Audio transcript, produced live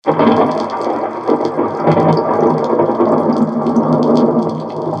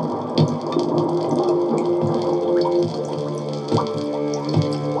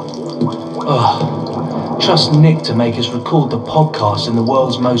asked Nick to make us record the podcast in the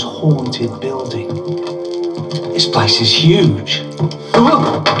world's most haunted building. This place is huge.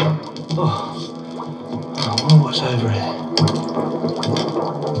 Oh, I wonder what's over here.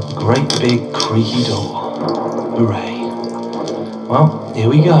 Great big creaky door. Hooray. Well, here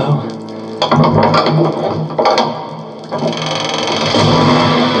we go.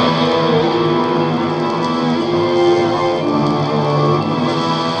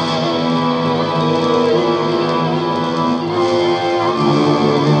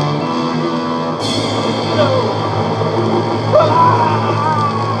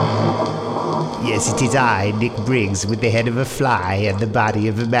 Yes, it is I, Nick Briggs, with the head of a fly and the body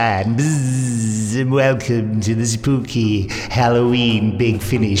of a man. Bzzz, and welcome to the spooky Halloween Big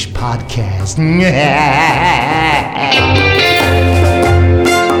Finish podcast.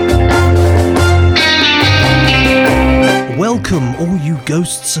 Welcome, all you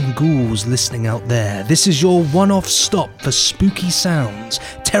ghosts and ghouls listening out there. This is your one-off stop for spooky sounds,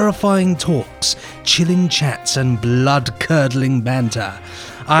 terrifying talks, chilling chats, and blood-curdling banter.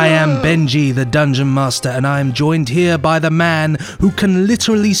 I am Benji, the Dungeon Master, and I am joined here by the man who can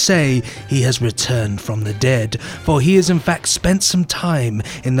literally say he has returned from the dead, for he has in fact spent some time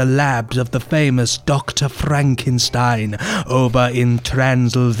in the labs of the famous Dr. Frankenstein over in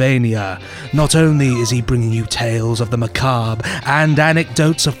Transylvania. Not only is he bringing you tales of the macabre and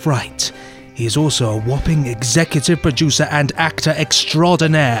anecdotes of fright, he is also a whopping executive producer and actor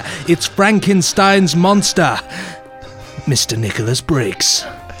extraordinaire. It's Frankenstein's monster, Mr. Nicholas Briggs.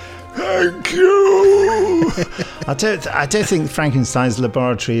 Thank you. I don't think Frankenstein's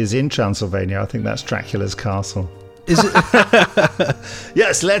laboratory is in Transylvania. I think that's Dracula's castle. Is it?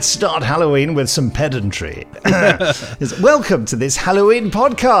 Yes, let's start Halloween with some pedantry. Welcome to this Halloween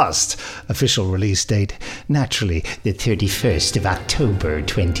podcast. Official release date, naturally, the 31st of October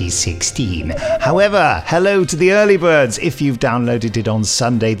 2016. However, hello to the early birds if you've downloaded it on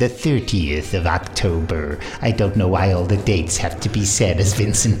Sunday, the 30th of October. I don't know why all the dates have to be said as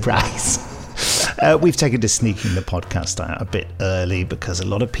Vincent Price. We've taken to sneaking the podcast out a bit early because a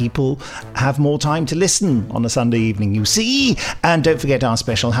lot of people have more time to listen on a Sunday evening, you see. And don't forget our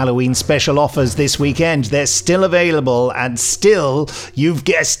special Halloween special offers this weekend. They're still available and still, you've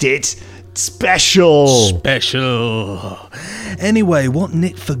guessed it, special. Anyway, what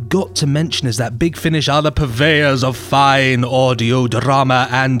Nick forgot to mention is that Big Finish are the purveyors of fine audio drama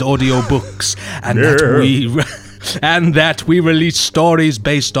and audio books, and that we release stories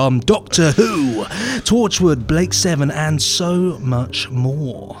based on Doctor Who, Torchwood, Blake 7, and so much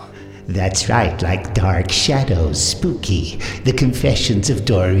more. That's right, like Dark Shadows, spooky, The Confessions of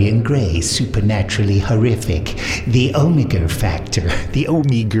Dorian Gray, supernaturally horrific, The Omega Factor,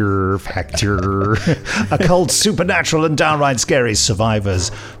 occult, supernatural and downright scary,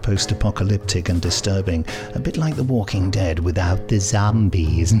 Survivors, post-apocalyptic and disturbing, a bit like The Walking Dead without the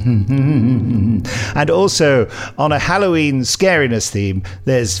zombies. And also, on a Halloween scariness theme,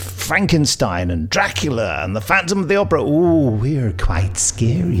 there's Frankenstein and Dracula and the Phantom of the Opera. Ooh, we're quite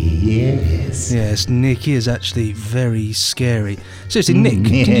scary. Yes, Nick is actually very scary. Seriously, Nick,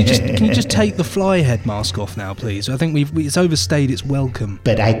 can you just take the fly head mask off now, please? I think it's overstayed its welcome.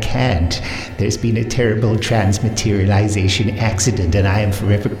 But I can't. There's been a terrible transmaterialization accident, and I am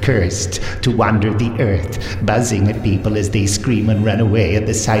forever cursed to wander the earth, buzzing at people as they scream and run away at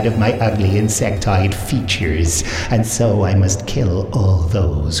the sight of my ugly insectoid features. And so I must kill all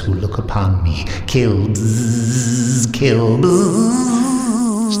those who look upon me. Kill.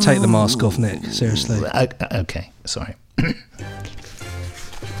 Just take the mask off, Nick. Seriously. Okay, sorry.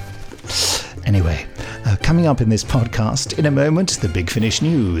 Anyway, coming up in this podcast, in a moment, the Big Finish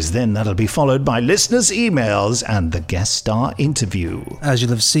news. Then that'll be followed by listeners' emails and the guest star interview. As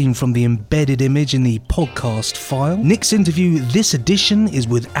you'll have seen from the embedded image in the podcast file, Nick's interview this edition is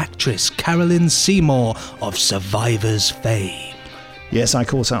with actress Carolyn Seymour of Survivor's fame. Yes, I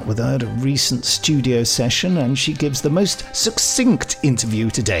caught up with her at a recent studio session, and she gives the most succinct interview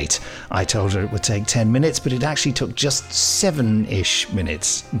to date. I told her it would take 10 minutes, but it actually took just 7-ish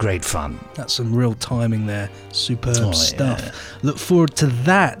minutes. Great fun. That's some real timing there. Superb stuff. Look forward to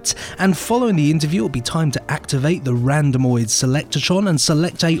that. And following the interview, it'll be time to activate the Randomoid Selectatron and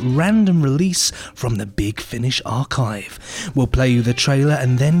select a random release from the Big Finish archive. We'll play you the trailer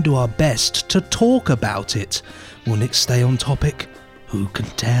and then do our best to talk about it. Will Nick stay on topic? Who can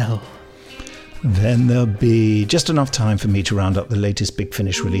tell? Then there'll be just enough time for me to round up the latest Big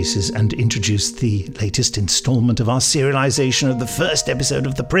Finish releases and introduce the latest installment of our serialization of the first episode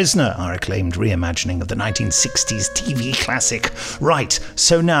of The Prisoner, our acclaimed reimagining of the 1960s TV classic. Right,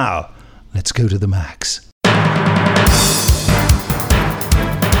 so now, let's go to the max.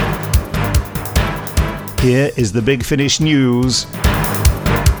 Here is the Big Finish news.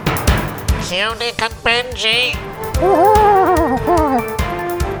 Nick and Benji.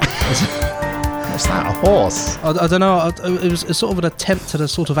 What's that, a horse? I don't know. It was a sort of an attempt at a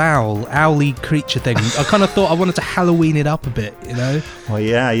sort of owly creature thing. I kind of thought I wanted to Halloween it up a bit, you know? Well,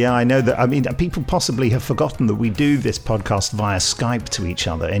 yeah, I know that. I mean, people possibly have forgotten that we do this podcast via Skype to each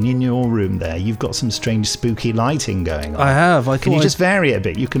other, and in your room there, you've got some strange spooky lighting going on. I have. Can you just vary it a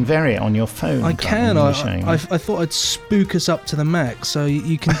bit? You can vary it on your phone. I can. I thought I'd spook us up to the max, so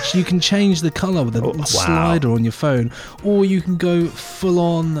you can change the colour with a little slider on your phone, or you can go full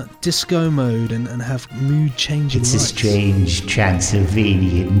on disco mode and have mood changing lights. It's a strange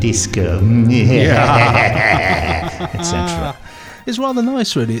Transylvanian disco, etc. It's rather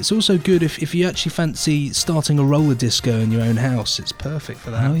nice, really. It's also good if you actually fancy starting a roller disco in your own house. It's perfect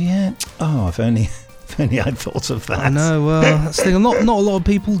for that. Oh yeah. Oh, if only I'd thought of that. I know. Well, that's the thing. Not a lot of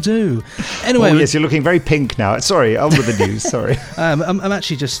people do. Anyway. Oh, yes, you're looking very pink now. Sorry, on with the news. Sorry. I'm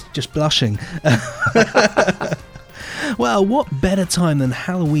actually just blushing. Well, what better time than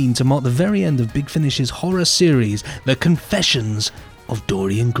Halloween to mark the very end of Big Finish's horror series, The Confessions of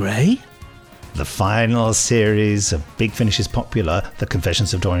Dorian Gray? The final series of Big Finish's popular The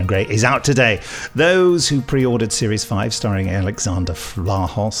Confessions of Dorian Gray is out today. Those who pre-ordered Series 5 starring Alexander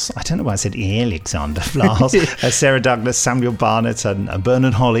Flahos, I don't know why I said Alexander Flahos, Sarah Douglas, Samuel Barnett and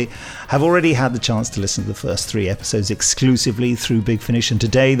Bernard Holly have already had the chance to listen to the first 3 episodes exclusively through Big Finish, and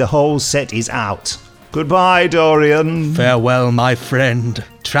today the whole set is out. Goodbye, Dorian. Farewell, my friend.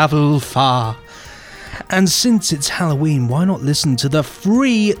 Travel far. And since it's Halloween, why not listen to the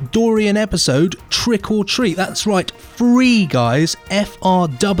free Dorian episode, Trick or Treat? That's right, free, guys.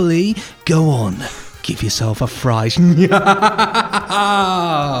 FREE. Go on, give yourself a fright.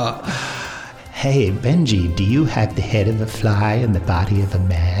 Hey, Benji, do you have the head of a fly and the body of a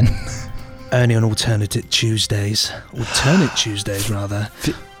man? Only on alternate Tuesdays, rather.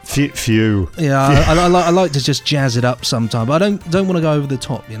 Few. Yeah, I like to just jazz it up sometime, but I don't want to go over the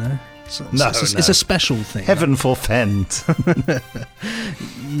top, you know. It's a special thing. Heaven forfend.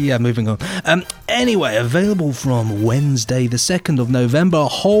 Yeah, moving on. Anyway, available from Wednesday the 2nd of November, a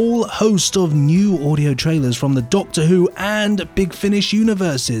whole host of new audio trailers from the Doctor Who and Big Finish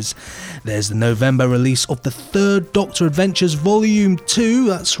universes. There's the November release of the 3rd Doctor Adventures Volume 2,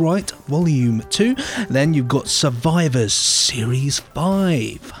 that's right, Volume 2. Then you've got Survivors Series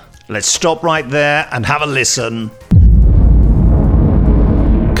 5. Let's stop right there and have a listen.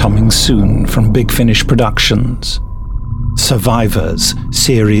 Coming soon from Big Finish Productions, Survivors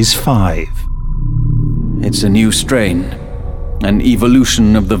Series 5. It's a new strain, an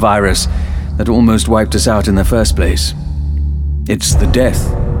evolution of the virus that almost wiped us out in the first place. It's the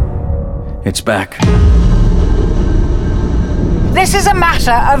death. It's back. This is a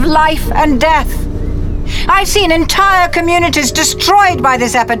matter of life and death. I've seen entire communities destroyed by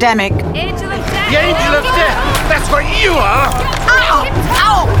this epidemic. Angel of Death! The Angel of Death! That's what you are! Ow!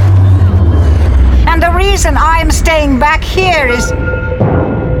 Ow! And the reason I'm staying back here is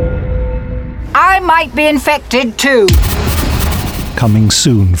I might be infected too. Coming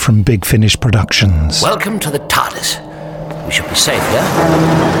soon from Big Finish Productions. Welcome to the TARDIS. We should be safe here.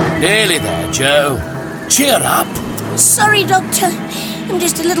 Nearly there, Joe. Cheer up. Sorry, Doctor. I'm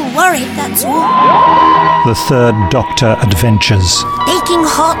just a little worried, that's all. The 3rd Doctor Adventures. Baking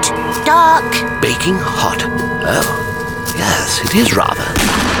hot, dark. Baking hot. Oh, yes, it is rather.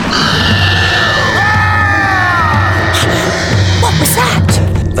 What was that?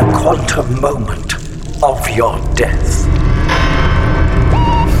 The quantum moment of your death.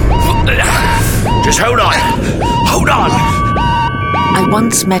 Just hold on. Hold on. I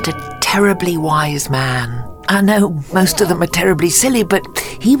once met a terribly wise man. I know most of them are terribly silly, but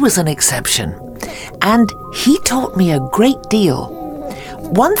he was an exception. And he taught me a great deal.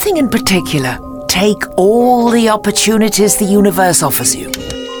 One thing in particular, take all the opportunities the universe offers you.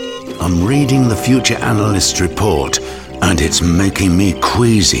 I'm reading the Future Analyst's report, and it's making me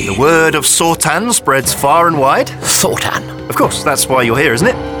queasy. The word of Sortan spreads far and wide. Sortan? Of course, that's why you're here, isn't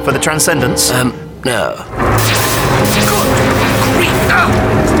it? For the Transcendence? No. Good grief!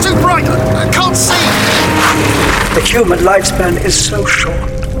 Too bright! I can't see! The human lifespan is so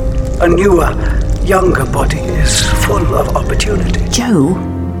short. A newer, younger body is full of opportunity. Joe,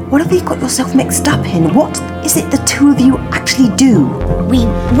 what have you got yourself mixed up in? What is it the two of you actually do? We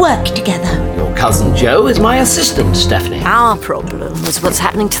work together. Your cousin Joe is my assistant, Stephanie. Our problem is what's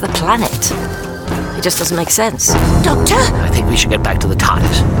happening to the planet. It just doesn't make sense. Doctor? I think we should get back to the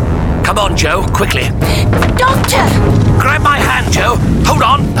TARDIS. Come on, Joe, quickly. Doctor! Grab my hand, Joe. Hold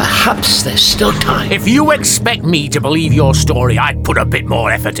on. Perhaps there's still time. If you expect me to believe your story, I'd put a bit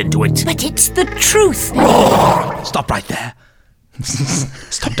more effort into it. But it's the truth. Stop right there.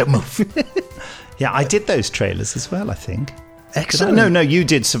 Stop, don't move. Yeah, I did those trailers as well, I think. Excellent. No, you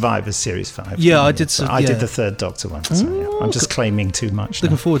did Survivor Series 5. Yeah, I did. I did the Third Doctor one. So yeah, I'm just claiming too much.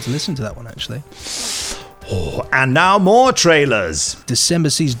 Looking forward to listening to that one, actually. Oh, and now more trailers. December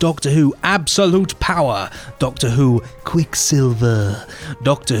sees Doctor Who Absolute Power, Doctor Who Quicksilver,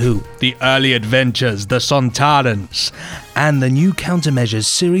 Doctor Who The Early Adventures, The Sontarans, and the new Countermeasures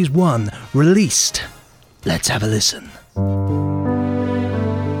Series 1 released. Let's have a listen.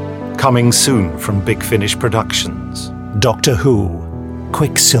 Coming soon from Big Finish Productions, Doctor Who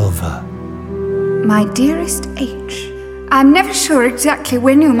Quicksilver. My dearest H, I'm never sure exactly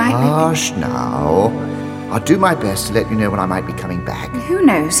when you might be... Hush now. I'll do my best to let you know when I might be coming back. Who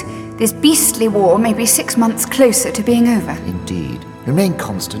knows? This beastly war may be 6 months closer to being over. Indeed. Remain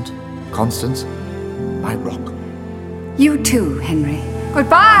constant. Constance, my rock. You too, Henry.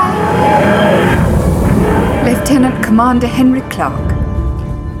 Goodbye! Lieutenant Commander Henry Clark.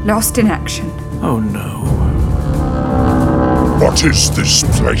 Lost in action. Oh no. What is this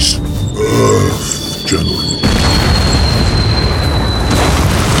place? Earth, General.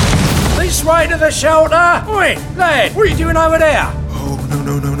 This way to the shelter! Oi, lad, what are you doing over there? Oh,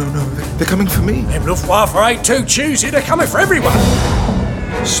 no. They're coming for me. Them Luftwaffe ain't too choosy, they're coming for everyone.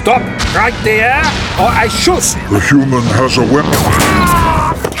 Stop right there, or I shoot. The human has a weapon.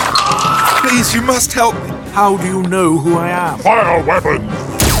 Please, you must help me. How do you know who I am? Fire weapon!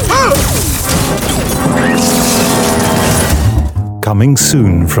 Coming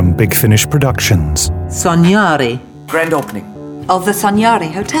soon from Big Finish Productions. Sanyari. Grand opening. Of the Sanyari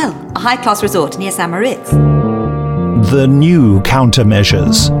Hotel, a high-class resort near St. Moritz. The new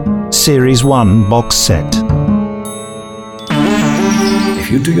Countermeasures, Series 1 box set. If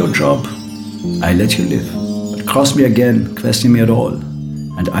you do your job, I let you live. But cross me again, question me at all,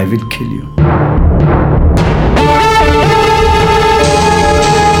 and I will kill you.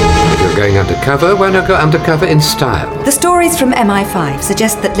 Going undercover, why not go undercover in style? The stories from MI5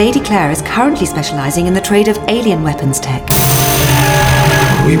 suggest that Lady Claire is currently specialising in the trade of alien weapons tech.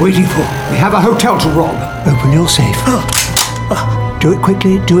 What are we waiting for? We have a hotel to rob. Open your safe. Do it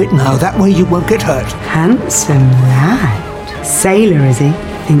quickly, do it now. That way you won't get hurt. Handsome lad. Sailor, is he?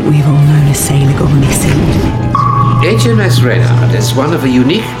 Think we've all known a sailor gone missing. HMS Reynard is one of a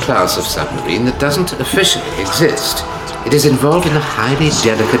unique class of submarine that doesn't officially exist. It is involved in a highly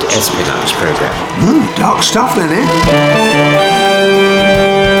delicate espionage program. Dark stuff then, eh?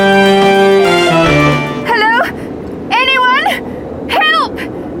 Hello? Anyone? Help!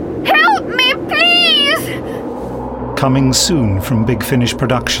 Help me, please! Coming soon from Big Finish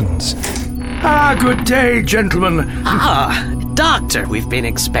Productions. Good day, gentlemen. Doctor, we've been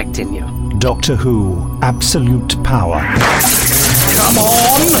expecting you. Doctor Who Absolute Power.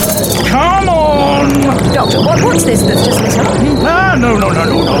 Come on! Doctor, what's this that's just lit up? No.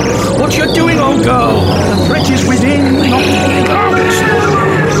 What you're doing, old girl. The threat is within, not without.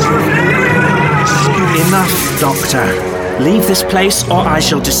 Enough, Doctor. Leave this place or I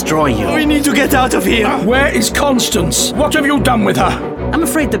shall destroy you. We need to get out of here. Where is Constance? What have you done with her? I'm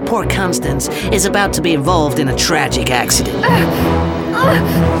afraid that poor Constance is about to be involved in a tragic accident.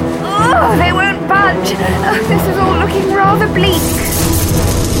 They won't budge. This is all looking rather bleak.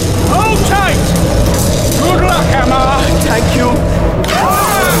 Hold tight! Good luck, Emma. Thank you.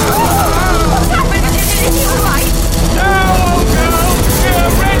 What's happened? Is he all right? Now, girl,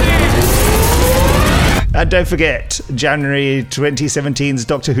 get ready! And don't forget, January 2017's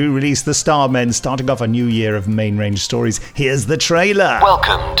Doctor Who released The Starmen, starting off a new year of main range stories. Here's the trailer.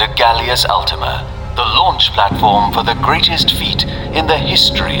 Welcome to Gallius Ultima, the launch platform for the greatest feat in the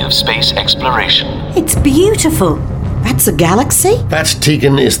history of space exploration. It's beautiful. That's a galaxy? That,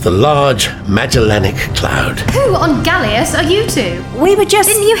 Tegan, is the large Magellanic Cloud. Who on Gallius are you two? We were just...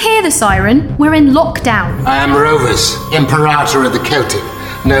 Didn't you hear the siren? We're in lockdown. I am Rovus, Imperator of the Celtic,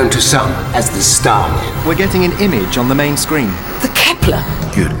 known to some as the Starman. We're getting an image on the main screen. The Kepler?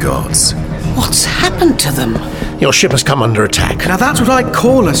 Good gods. What's happened to them? Your ship has come under attack. Now that's what I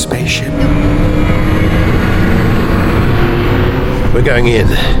call a spaceship. We're going in.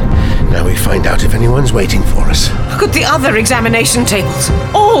 Now we find out if anyone's waiting for us. Look at the other examination tables.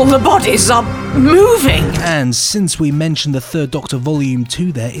 All the bodies are moving. And since we mentioned the Third Doctor Volume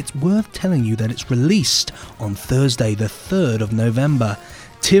 2 there, it's worth telling you that it's released on Thursday, the 3rd of November.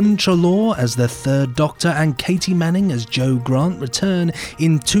 Tim Trelaw as the Third Doctor and Katie Manning as Jo Grant return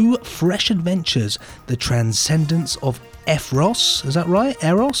in 2 fresh adventures, The Transcendence of Ephros, is that right?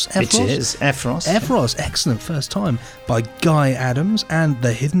 Eros? Ephros? It is, Ephros. Ephros, excellent, first time, by Guy Adams, and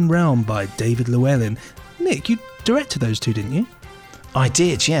The Hidden Realm by David Llewellyn. Nick, you directed those 2, didn't you? I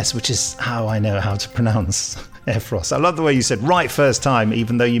did, yes, which is how I know how to pronounce Ephros. I love the way you said right first time,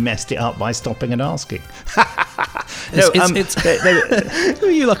 even though you messed it up by stopping and asking.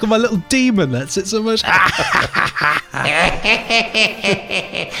 You're like my little demon. That's it so much.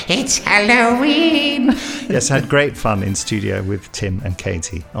 It's Halloween. Yes, I had great fun in studio with Tim and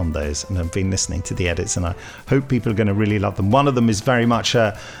Katie on those, and I've been listening to the edits, and I hope people are going to really love them. One of them is very much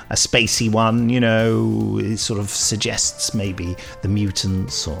a spacey one, you know, it sort of suggests maybe the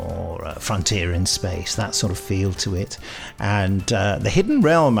mutants or a frontier in space, that sort of feel to it. And The Hidden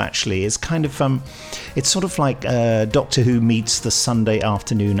Realm actually is kind of, it's sort of like Doctor Who meets the Sunday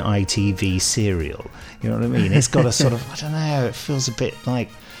afternoon ITV serial. You know what I mean? It's got a sort of, I don't know, it feels a bit like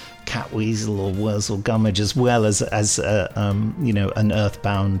Catweasel or Wurzel Gummidge, as well as you know, an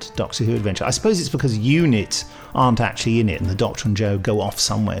Earthbound Doctor Who adventure. I suppose it's because UNIT aren't actually in it, and the Doctor and Jo go off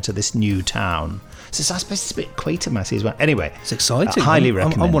somewhere to this new town. So I suppose it's a bit Quatermassy as well. Anyway, it's exciting. Highly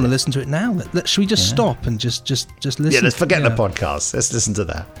recommend. I want to listen to it now. Should we just stop and just listen? Yeah, let's forget the podcast. Let's listen to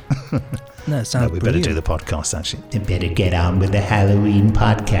that. No, it sounds we brilliant. better do the podcast, actually. You better get on with the Halloween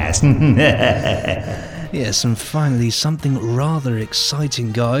podcast. Yes, and finally, something rather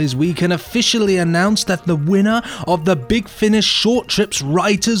exciting, guys. We can officially announce that the winner of the Big Finish Short Trips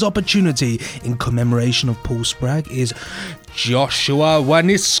Writers Opportunity in commemoration of Paul Spragg is Joshua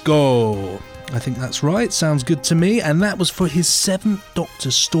Wanisco. I think that's right, sounds good to me, and that was for his 7th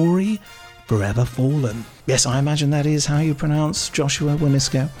Doctor story, Forever Fallen. Yes, I imagine that is how you pronounce Joshua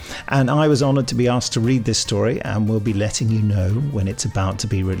Wanisco. And I was honoured to be asked to read this story, and we'll be letting you know when it's about to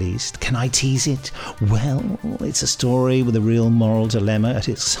be released. Can I tease it? Well, it's a story with a real moral dilemma at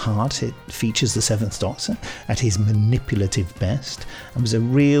its heart. It features the 7th Doctor at his manipulative best, and was a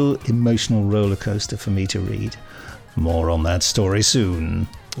real emotional roller coaster for me to read. More on that story soon.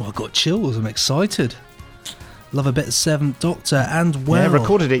 Well, I've got chills, I'm excited. Love a bit of 7th Doctor, and well... Yeah, I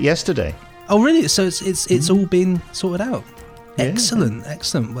recorded it yesterday. Oh, really? So it's all been sorted out? Yeah. Excellent.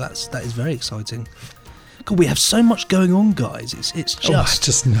 Well, that is very exciting. God, we have so much going on, guys. It's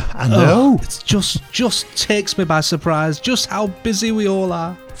just... I know. It's just takes me by surprise just how busy we all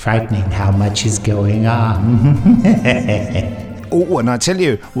are. Frightening how much is going on. Oh, and I tell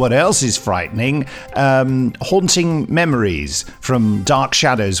you what else is frightening. Haunting Memories from Dark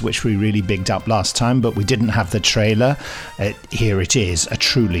Shadows, which we really bigged up last time, but we didn't have the trailer. Here it is, a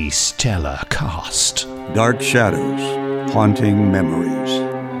truly stellar cast. Dark Shadows, Haunting Memories.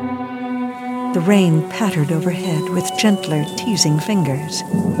 The rain pattered overhead with gentler, teasing fingers.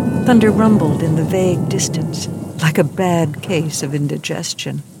 Thunder rumbled in the vague distance, like a bad case of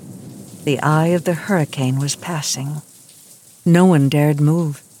indigestion. The eye of the hurricane was passing. No one dared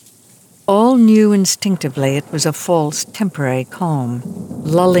move. All knew instinctively it was a false, temporary calm,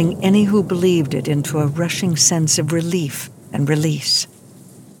 lulling any who believed it into a rushing sense of relief and release.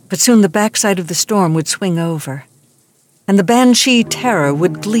 But soon the backside of the storm would swing over, and the banshee terror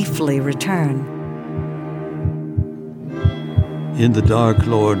would gleefully return. In the dark,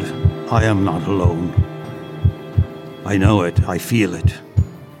 Lord, I am not alone. I know it, I feel it.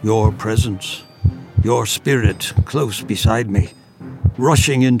 Your presence. Your spirit close beside me,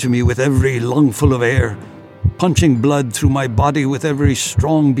 rushing into me with every lungful of air, punching blood through my body with every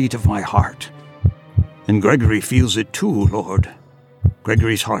strong beat of my heart. And Gregory feels it too, Lord.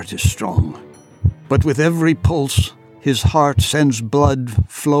 Gregory's heart is strong. But with every pulse, his heart sends blood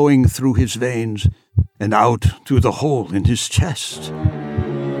flowing through his veins and out through the hole in his chest.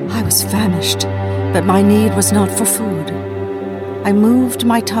 I was famished, but my need was not for food. I moved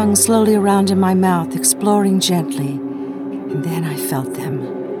my tongue slowly around in my mouth, exploring gently, and then I felt them.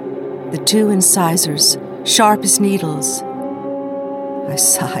 The 2 incisors, sharp as needles. I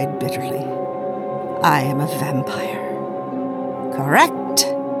sighed bitterly. I am a vampire. Correct,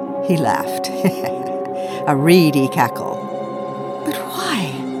 he laughed. A reedy cackle. But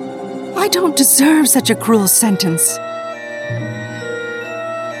why? I don't deserve such a cruel sentence.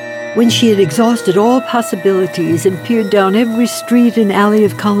 When she had exhausted all possibilities and peered down every street and alley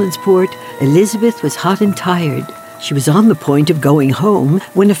of Collinsport, Elizabeth was hot and tired. She was on the point of going home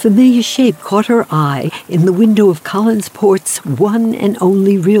when a familiar shape caught her eye in the window of Collinsport's one and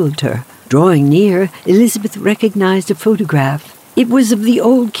only realtor. Drawing near, Elizabeth recognized a photograph. It was of the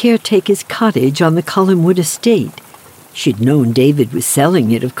old caretaker's cottage on the Collinwood estate. She'd known David was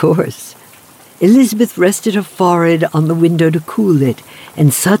selling it, of course. Elizabeth rested her forehead on the window to cool it,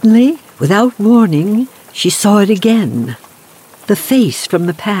 and suddenly, without warning, she saw it again. The face from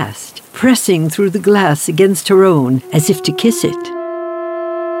the past, pressing through the glass against her own, as if to kiss it.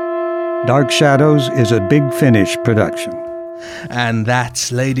 Dark Shadows is a Big Finish production. And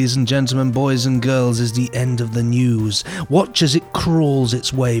that, ladies and gentlemen, boys and girls, is the end of the news. Watch as it crawls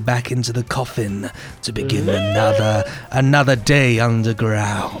its way back into the coffin to begin another day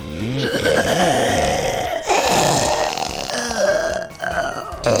underground.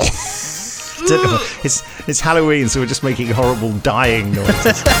 It's Halloween, so we're just making horrible dying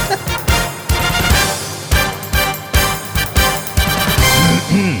noises.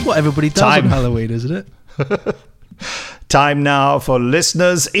 What everybody does on Halloween, isn't it? Time now for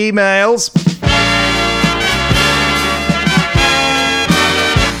listeners' emails.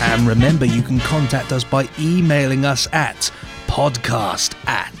 And remember, you can contact us by emailing us at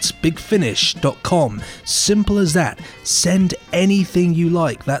podcast@bigfinish.com. Simple as that. Send anything you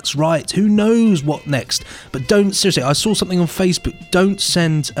like. That's right. Who knows what next? But don't, seriously, I saw something on Facebook. Don't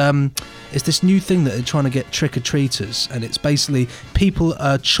send, it's this new thing that they're trying to get trick-or-treaters, and it's basically people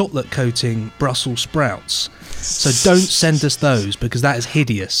chocolate coating Brussels sprouts. So don't send us those, because that is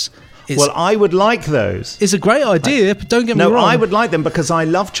hideous. Well, I would like those. It's a great idea, but don't get me wrong. No, I would like them because I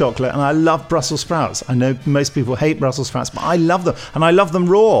love chocolate and I love Brussels sprouts. I know most people hate Brussels sprouts, but I love them, and I love them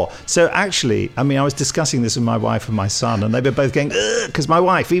raw. So actually, I mean, I was discussing this with my wife and my son, and they were both going, ugh, because my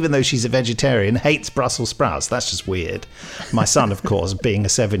wife, even though she's a vegetarian, hates Brussels sprouts. That's just weird. My son, of course, being a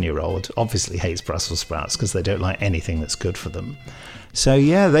 7-year-old, obviously hates Brussels sprouts because they don't like anything that's good for them. So,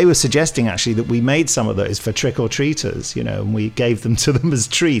 yeah, they were suggesting, actually, that we made some of those for trick-or-treaters, you know, and we gave them to them as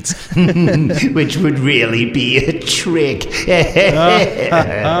treats. Which would really be a trick. I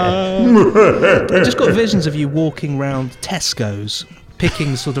just got visions of you walking around Tesco's,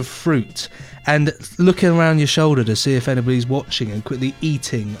 picking sort of fruit, and looking around your shoulder to see if anybody's watching and quickly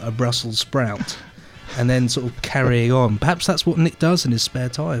eating a Brussels sprout. And then sort of carrying on. Perhaps that's what Nick does in his spare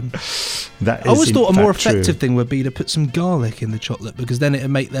time. That is, I always thought a more true. effective thing would be to put some garlic in the chocolate, because then it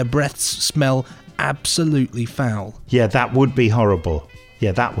would make their breaths smell absolutely foul. Yeah, that would be horrible.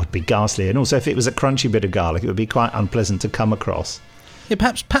 Yeah, that would be ghastly. And also, if it was a crunchy bit of garlic, it would be quite unpleasant to come across. Yeah,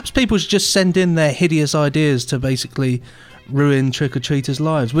 perhaps people should just send in their hideous ideas to basically ruin trick-or-treaters'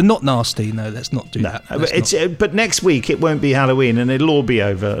 lives. We're not nasty, no, let's not do that. But next week, it won't be Halloween, and it'll all be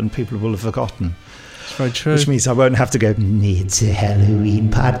over, and people will have forgotten. Very true. Which means I won't have to go, it's a Halloween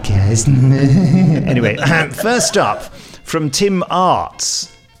podcast. Anyway, first up, from Tim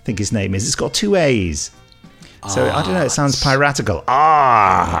Arts, I think his name is. It's got 2 A's. So, I don't know, it sounds piratical.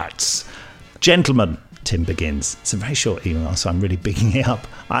 Arts. Gentlemen, Tim begins. It's a very short email, so I'm really bigging it up.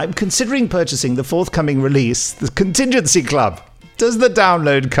 I'm considering purchasing the forthcoming release, The Contingency Club. Does the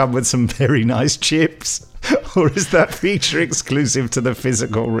download come with some very nice chips? Or is that feature exclusive to the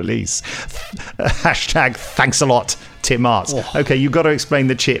physical release? Hashtag thanks a lot, Tim Arts. Oh. Okay, you've got to explain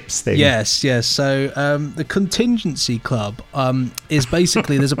the chips thing. Yes. So the Contingency Club is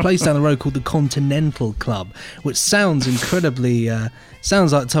basically, there's a place down the road called the Continental Club, which sounds incredibly...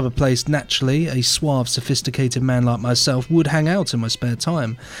 sounds like the type of place, naturally, a suave, sophisticated man like myself would hang out in my spare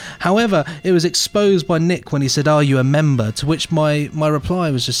time. However, it was exposed by Nick when he said, "Are you a member?" To which my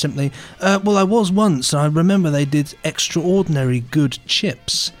reply was just simply, well, I was once, and I remember they did extraordinary good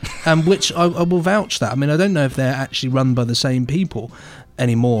chips, which I will vouch that. I mean, I don't know if they're actually run by the same people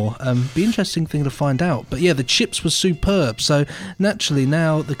anymore. Be interesting thing to find out. But yeah, the chips were superb. So naturally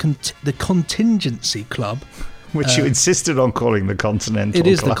now the Contingency Club, which you insisted on calling the Continental Club. It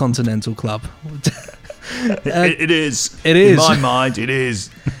is the Continental Club. It is. It is. In my mind, it is.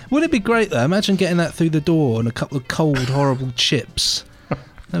 Would it be great, though? Imagine getting that through the door and a couple of cold, horrible chips.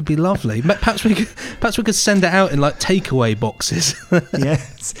 That'd be lovely. Perhaps we could send it out in like takeaway boxes.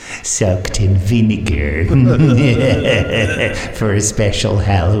 Yes, soaked in vinegar for a special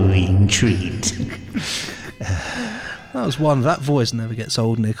Halloween treat. That was one. That voice never gets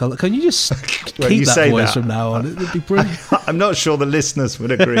old, Nick. Can you just keep that voice from now on? It would be brilliant. I'm not sure the listeners would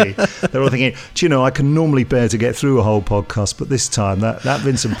agree. They're all thinking, do you know, I can normally bear to get through a whole podcast, but this time, that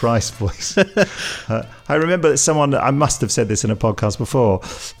Vincent Price voice. I remember that someone, I must have said this in a podcast before,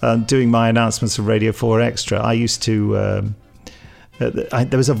 doing my announcements for Radio 4 Extra, I used to...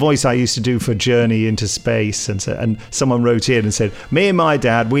 there was a voice I used to do for Journey into Space, and someone wrote in and said, me and my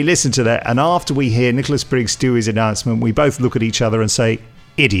dad, we listen to that, and after we hear Nicholas Briggs do his announcement, we both look at each other and say,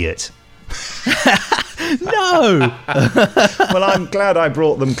 idiot. No! Well, I'm glad I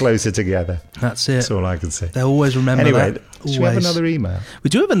brought them closer together. That's it. That's all I can say. They'll always remember anyway, that. Should we have another email? We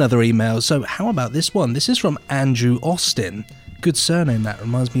do have another email, so how about this one? This is from Andrew Austin. Good surname, that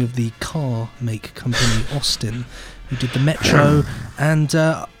reminds me of the car make company Austin, who did the Metro and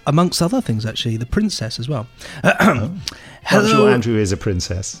amongst other things, actually, the Princess as well. Hello. I'm sure Andrew is a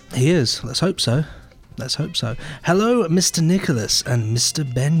princess. He is. Let's hope so. Hello, Mr. Nicholas and Mr.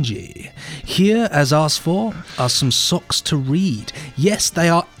 Benji. Here, as asked for, are some socks to read. Yes, they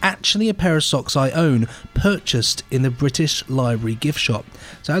are actually a pair of socks I own, purchased in the British Library gift shop.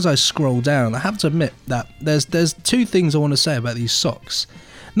 So as I scroll down, I have to admit that there's two things I want to say about these socks.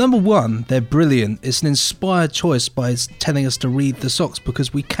 Number one, they're brilliant. It's an inspired choice by telling us to read the socks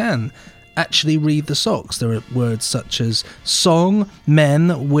because we can actually read the socks. There are words such as song,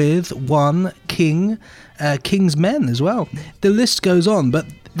 men, with, one, king, king's men as well. The list goes on, but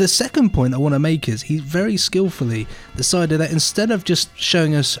the second point I want to make is he very skillfully decided that instead of just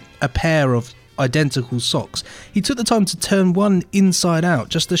showing us a pair of identical socks, he took the time to turn one inside out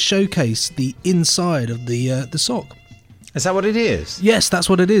just to showcase the inside of the sock. Is that what it is? Yes, that's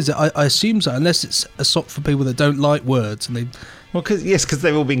what it is. I assume so, unless it's a sock for people that don't like words and they... Well, because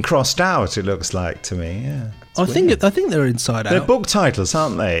they've all been crossed out. It looks like to me. Yeah, I think they're inside out. They're book titles,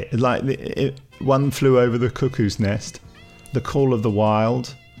 aren't they? Like One Flew Over the Cuckoo's Nest, The Call of the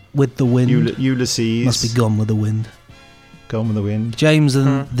Wild, With the Wind, Ulysses. Must be Gone with the Wind. Gone with the Wind. James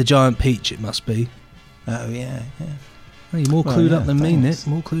and the Giant Peach. It must be. Oh yeah. Well, you're more clued up than me, Nick.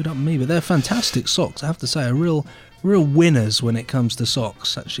 More clued up than me. But they're fantastic socks. I have to say, are real winners when it comes to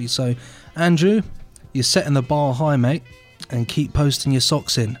socks. Actually, so Andrew, you're setting the bar high, mate. And keep posting your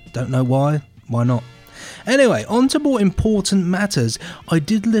socks in. Don't know why? Why not? Anyway, on to more important matters. I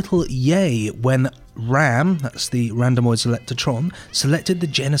did little yay when RAM, that's the randomoid selectotron, selected the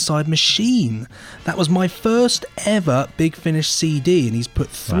Genocide Machine. That was my first ever Big Finish CD, and he's put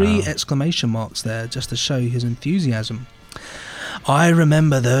 3 exclamation marks there just to show his enthusiasm. I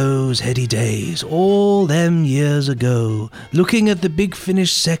remember those heady days, all them years ago, looking at the Big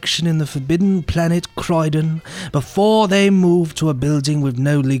Finish section in the Forbidden Planet Croydon, before they moved to a building with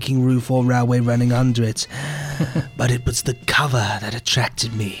no leaking roof or railway running under it. But it was the cover that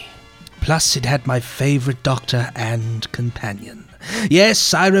attracted me. Plus it had my favourite doctor and companion.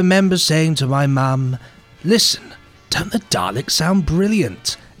 Yes, I remember saying to my mum, "Listen, don't the Daleks sound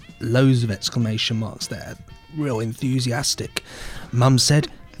brilliant?" Loads of exclamation marks there. Real enthusiastic. Mum said,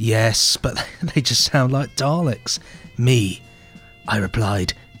 "Yes, but they just sound like Daleks." Me, I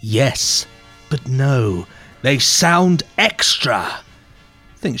replied, "Yes, but no, they sound extra."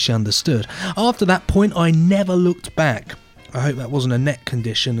 I think she understood. After that point, I never looked back. I hope that wasn't a neck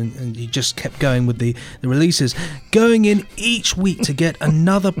condition and you just kept going with the releases. Going in each week to get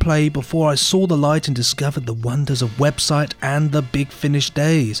another play before I saw the light and discovered the wonders of website and the Big Finish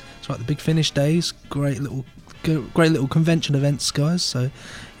Days. That's right, the Big Finish Days, great little convention events, guys. So,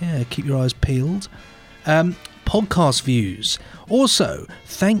 yeah, keep your eyes peeled. Podcast views. Also,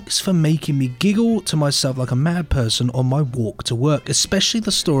 thanks for making me giggle to myself like a mad person on my walk to work, especially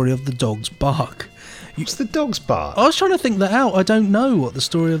the story of the dog's bark. What's the dog's bark? I was trying to think that out. I don't know what the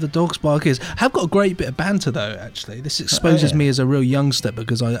story of the dog's bark is. I have got a great bit of banter, though, actually. This exposes me as a real youngster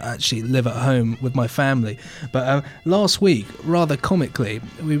because I actually live at home with my family. But last week, rather comically,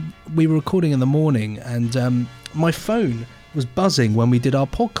 we were recording in the morning and my phone was buzzing when we did our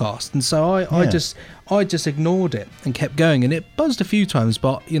podcast, and so I just ignored it and kept going, and it buzzed a few times,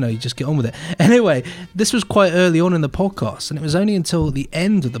 but you just get on with it. Anyway, this was quite early on in the podcast, and it was only until the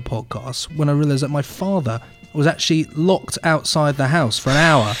end of the podcast when I realised that my father was actually locked outside the house for an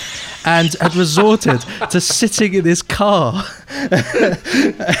hour and had resorted to sitting in his car.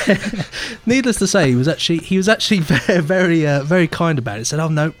 Needless to say, he was actually very, very, very kind about it. He said, "Oh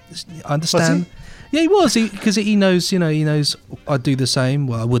no, I understand." Yeah, he was, because he knows I'd do the same.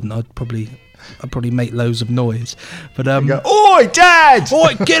 Well, I wouldn't. I'd probably make loads of noise. But go, "Oi, Dad!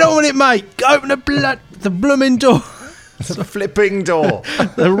 Oi, get on with it, mate! Open the blooming door." The flipping door.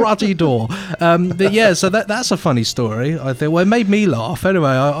 The ruddy door. But yeah, so that's a funny story, I think. Well, it made me laugh. Anyway,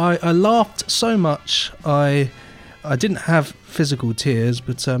 I laughed so much. I didn't have physical tears,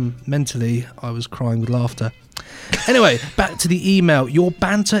 but mentally I was crying with laughter. Anyway, back to the email. Your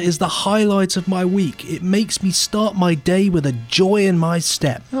banter is the highlight of my week. It makes me start my day with a joy in my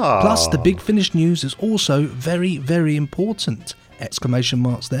step. Aww. Plus, the Big Finish news is also very, very important. Exclamation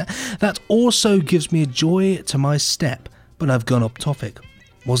marks there. That also gives me a joy to my step. But I've gone off topic.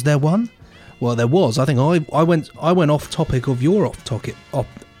 Was there one? Well, there was. I think I went off topic of your off topic.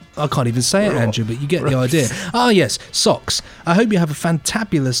 I can't even say it, Andrew, but you get the idea. Ah, yes, socks. I hope you have a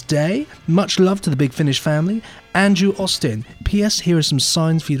fantabulous day. Much love to the Big Finish family. Andrew Austin. P.S. Here are some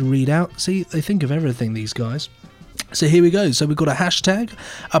signs for you to read out. See, they think of everything, these guys. So here we go. So we've got a hashtag,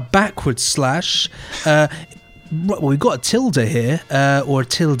 a backward slash. Right, well, we've got a tilde here, or a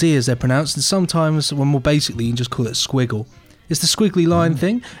tilde as they're pronounced, and sometimes, well, more basically, you can just call it a squiggle. It's the squiggly line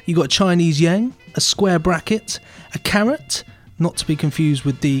thing. You've got Chinese yang, a square bracket, a caret, not to be confused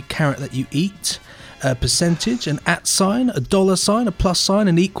with the carrot that you eat, a percentage, an @ sign, a $sign, a plus sign,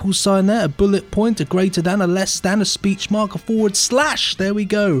 an equal sign there, a bullet point, a greater than, a less than, a speech mark, a /. There we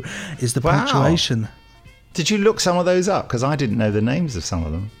go, is the punctuation. Did you look some of those up? Because I didn't know the names of some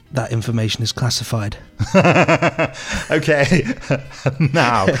of them. That information is classified. Okay,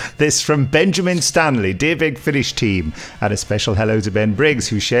 now this from Benjamin Stanley. Dear Big Finish team, and a special hello to Ben Briggs,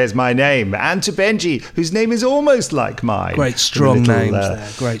 who shares my name, and to Benji, whose name is almost like mine. Great strong names there.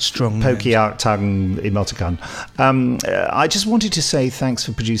 Great strong names. Pokey out tongue emoticon. I just wanted to say thanks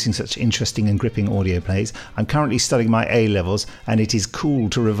for producing such interesting and gripping audio plays. I'm currently studying my A-levels, and it is cool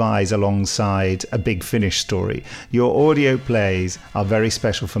to revise alongside a Big Finish story. Your audio plays are very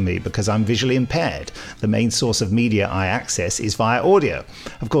special for me because I'm visually impaired. The main source of media I access is via audio.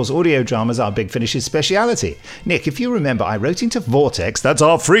 Of course, audio dramas are Big Finish's speciality. Nick, if you remember, I wrote into Vortex, that's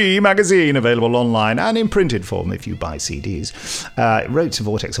our free magazine available online and in printed form if you buy CDs. Wrote to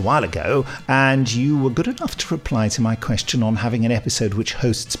Vortex a while ago, and you were good enough to reply to my question on having an episode which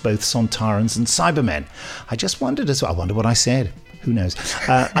hosts both Sontarans and Cybermen. I just wondered I wonder what I said. Who knows?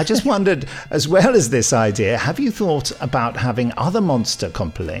 I just wondered, as well as this idea, have you thought about having other monster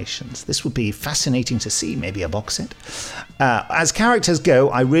compilations? This would be fascinating to see, maybe a box set. As characters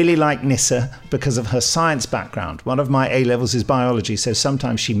go, I really like Nissa because of her science background. One of my A-levels is biology, so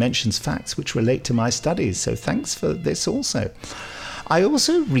sometimes she mentions facts which relate to my studies, so thanks for this also. I was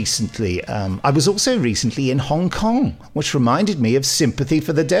also recently in Hong Kong, which reminded me of Sympathy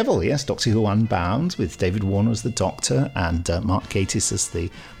for the Devil. Yes, Doctor Who Unbound, with David Warner as the Doctor and Mark Gatiss as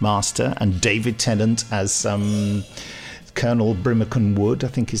the Master, and David Tennant as Colonel Brimacon Wood, I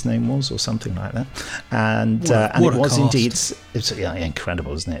think his name was, or something like that. And it was indeed,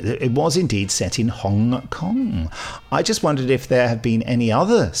 incredible, isn't it? It was indeed set in Hong Kong. I just wondered if there have been any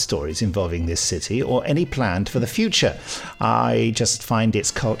other stories involving this city or any planned for the future. I just find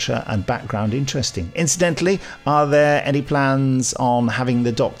its culture and background interesting. Incidentally, are there any plans on having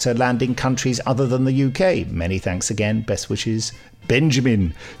the Doctor land in countries other than the UK? Many thanks again. Best wishes,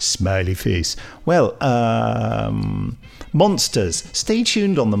 Benjamin. Smiley face. Well, monsters. Stay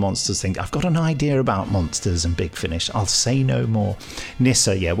tuned on the monsters thing. I've got an idea about monsters and Big Finish. I'll say no more.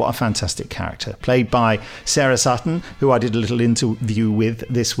 Nissa, yeah, what a fantastic character. Played by Sarah Sutton, who I did a little interview with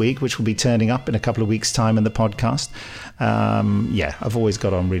this week, which will be turning up in a couple of weeks' time in the podcast. I've always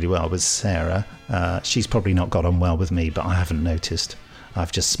got on really well with Sarah. She's probably not got on well with me, but I haven't noticed.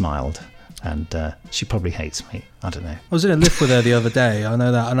 I've just smiled. And she probably hates me. I don't know. I was in a lift with her the other day. I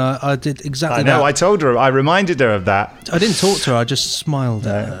know that. And I did exactly that. I know. I told her. I reminded her of that. I didn't talk to her. I just smiled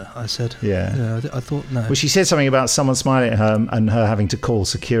at her. I said, yeah, I thought, no. Well, she said something about someone smiling at her and her having to call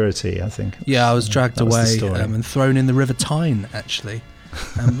security, I think. Yeah, I was dragged away and thrown in the River Tyne, actually.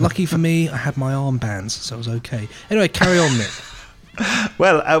 Lucky for me, I had my armbands, so I was okay. Anyway, carry on, Nick.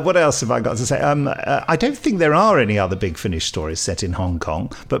 Well, what else have I got to say? I don't think there are any other Big Finish stories set in Hong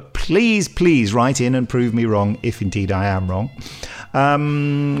Kong, but please write in and prove me wrong, if indeed I am wrong.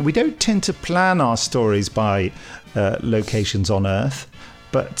 We don't tend to plan our stories by locations on Earth,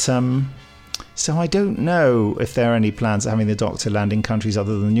 but so I don't know if there are any plans of having the Doctor land in countries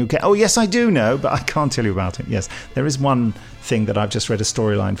other than the UK. Oh, yes, I do know, but I can't tell you about it. Yes, there is one thing that I've just read a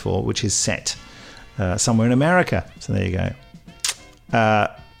storyline for, which is set somewhere in America. So there you go.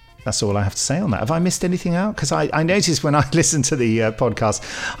 That's all I have to say on that. Have I missed anything out? Because I notice when I listen to the podcast,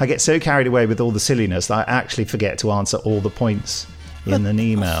 I get so carried away with all the silliness that I actually forget to answer all the points in an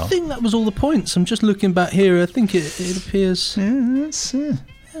email. I think that was all the points. I'm just looking back here. I think it appears...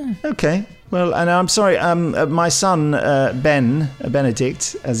 Okay. Well, and I'm sorry, my son,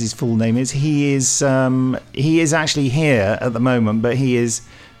 Benedict, as his full name is, he is actually here at the moment, but he is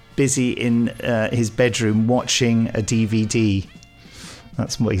busy in his bedroom watching a DVD.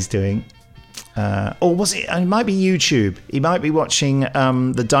 That's what he's doing. Or was it? It might be YouTube. He might be watching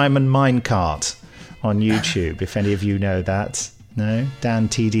the Diamond Minecart on YouTube, if any of you know that. No? Dan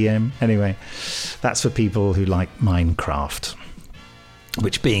TDM. Anyway, that's for people who like Minecraft.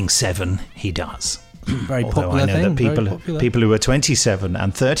 Which, being 7, he does. Very popular. Although I know that people who are 27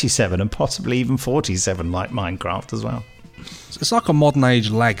 and 37 and possibly even 47 like Minecraft as well. It's like a modern age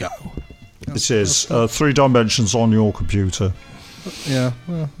Lego. It is 3 dimensions on your computer. Yeah,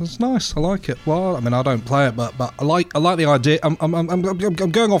 well, it's nice. I like it. Well, I mean, I don't play it, but I like the idea.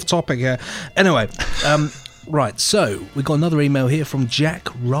 I'm going off topic here. Anyway, right. So we got another email here from Jack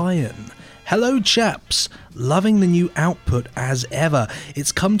Ryan. Hello chaps, loving the new output as ever.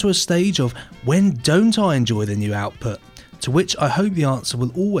 It's come to a stage of when don't I enjoy the new output? To which I hope the answer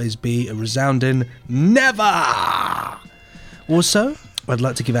will always be a resounding never! Also, I'd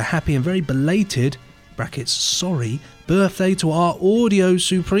like to give a happy and very belated, brackets sorry, birthday to our audio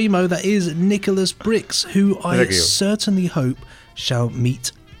supremo that is Nicholas Briggs, who I certainly hope shall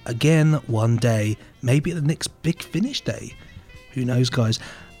meet again one day, maybe at the next Big Finish Day. Who knows, guys?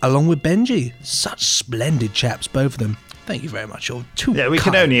 Along with Benji, such splendid chaps, both of them. Thank you very much. You're too we kind.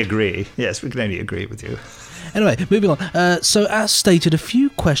 can only agree. Yes, we can only agree with you. Anyway, moving on. So, as stated, a few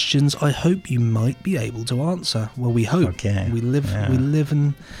questions I hope you might be able to answer. Well, we hope. Okay. We live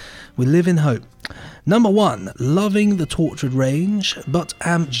in hope. Number 1, loving the Tortured Range, but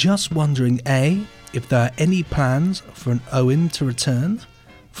am just wondering, A, if there are any plans for an Owen to return.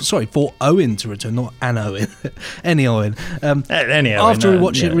 For Owen to return, not an Owen. Any Owen. Any Owen. After we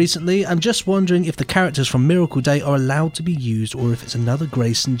watched it recently, I'm just wondering if the characters from Miracle Day are allowed to be used or if it's another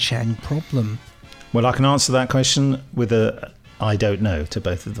Grayson Chang problem. Well, I can answer that question with a I don't know to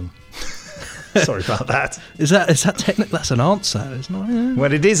both of them. Sorry about that. Is that technically that's an answer? It's not. Yeah.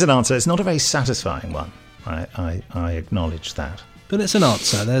 Well, it is an answer. It's not a very satisfying one. I acknowledge that. But it's an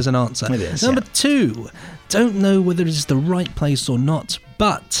answer. There's an answer. It is, Number 2. Don't know whether it is the right place or not,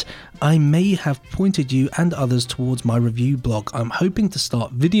 but I may have pointed you and others towards my review blog. I'm hoping to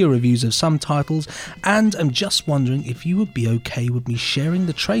start video reviews of some titles, and I'm just wondering if you would be okay with me sharing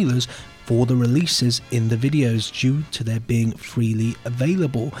the trailers for the releases in the videos due to their being freely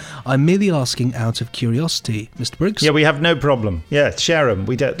available. I'm merely asking out of curiosity. Mr. Briggs? Yeah, we have no problem. Yeah, share them.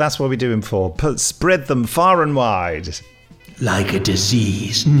 That's what we do them for. Spread them far and wide. Like a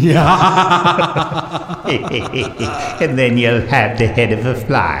disease. And then you'll have the head of a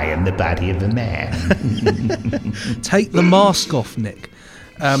fly and the body of a man. Take the mask off, Nick.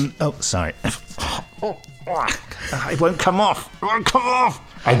 Sorry. It won't come off. It won't come off.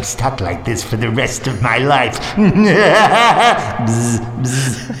 I'm stuck like this for the rest of my life.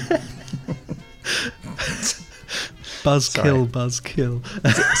 Buzzkill. Buzzkill.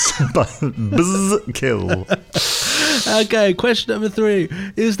 Okay, question number 3.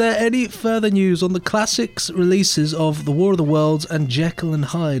 Is there any further news on the classics releases of The War of the Worlds and Jekyll and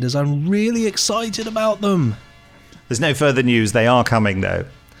Hyde, as I'm really excited about them? There's no further news. They are coming, though.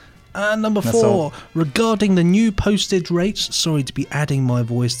 And number 4, regarding the new postage rates, sorry to be adding my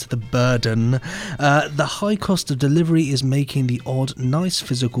voice to the burden, the high cost of delivery is making the odd nice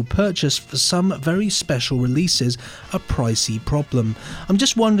physical purchase for some very special releases a pricey problem. I'm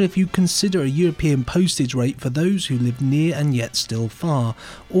just wondering if you consider a European postage rate for those who live near and yet still far.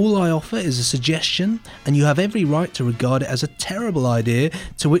 All I offer is a suggestion, and you have every right to regard it as a terrible idea,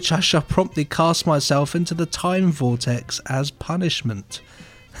 to which I shall promptly cast myself into the time vortex as punishment.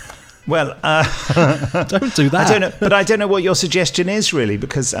 Well, don't do that. I don't know, but I don't know what your suggestion is really,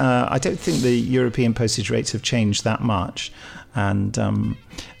 because I don't think the European postage rates have changed that much, and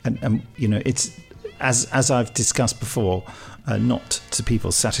you know, it's as I've discussed before, not to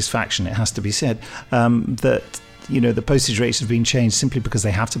people's satisfaction, it has to be said, that you know, the postage rates have been changed simply because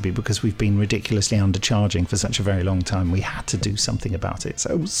they have to be, because we've been ridiculously undercharging for such a very long time. We had to do something about it.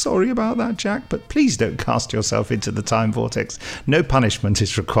 So sorry about that, Jack, but please don't cast yourself into the time vortex. No punishment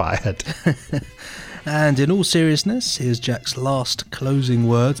is required. And in all seriousness, here's Jack's last closing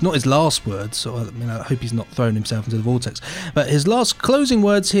words. Not his last words, so I hope he's not thrown himself into the vortex. But his last closing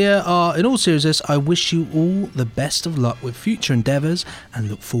words here are, in all seriousness, I wish you all the best of luck with future endeavours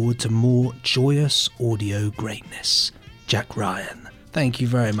and look forward to more joyous audio greatness. Jack Ryan. Thank you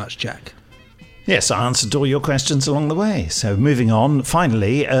very much, Jack. Yes, I answered all your questions along the way. So moving on,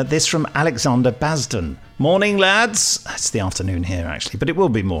 finally, this from Alexander Basden. Morning, lads. It's the afternoon here, actually, but it will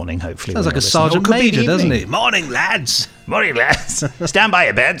be morning, hopefully. Sounds like a sergeant major, doesn't it? Morning, lads. Morning, lads. Stand by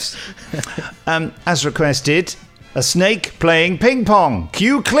your beds. As requested, a snake playing ping pong.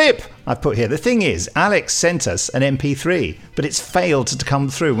 Cue clip. I've put here. The thing is, Alex sent us an MP3, but it's failed to come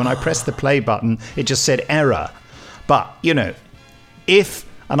through. When I pressed the play button, it just said error. But, you know,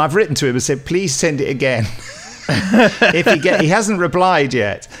 and I've written to him and said, please send it again. He hasn't replied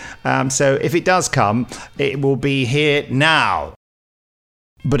yet. So if it does come, it will be here now.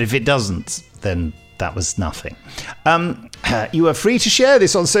 But if it doesn't, then that was nothing. You are free to share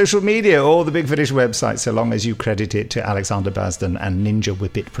this on social media or the Big Finish website, so long as you credit it to Alexander Basden and Ninja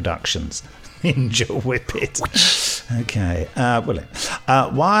Whippet Productions. Ninja Whippet. Okay,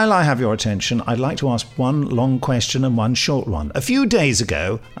 while I have your attention, I'd like to ask one long question and one short one. A few days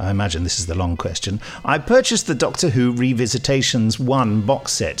ago, I imagine this is the long question, I purchased the Doctor Who Revisitations 1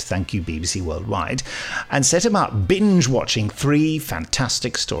 box set, thank you BBC Worldwide, and set about binge-watching 3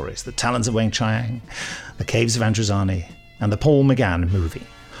 fantastic stories, The Talons of Weng Chiang, The Caves of Androzani, and the Paul McGann movie.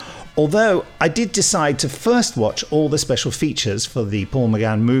 Although I did decide to first watch all the special features for the Paul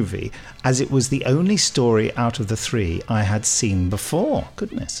McGann movie, as it was the only story out of the 3 I had seen before.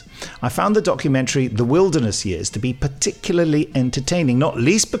 Goodness. I found the documentary The Wilderness Years to be particularly entertaining, not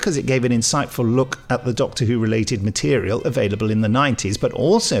least because it gave an insightful look at the Doctor Who related material available in the 90s, but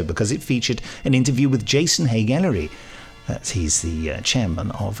also because it featured an interview with Jason Haig-Ellery. He's the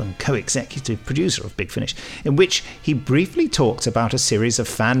chairman of and co-executive producer of Big Finish, in which he briefly talked about a series of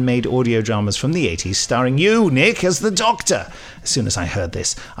fan-made audio dramas from the 80s starring you, Nick, as the Doctor. As soon as I heard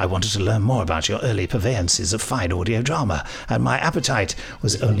this, I wanted to learn more about your early purveyances of fine audio drama, and my appetite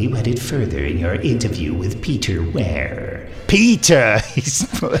was only whetted further in your interview with Peter Ware. Peter! He's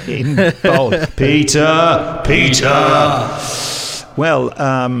put in bold. Peter! Well,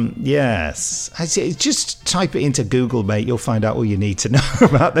 yes. Just type it into Google, mate. You'll find out all you need to know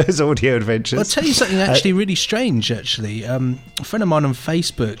about those audio adventures. I'll tell you something actually really strange, actually. A friend of mine on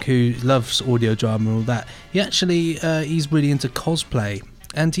Facebook who loves audio drama and all that, he's really into cosplay.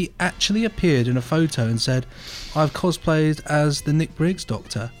 And he actually appeared in a photo and said, I've cosplayed as the Nick Briggs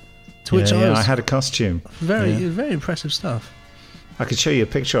Doctor. To which I had a costume. Very impressive stuff. I could show you a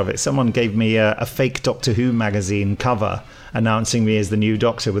picture of it. Someone gave me a fake Doctor Who magazine cover announcing me as the new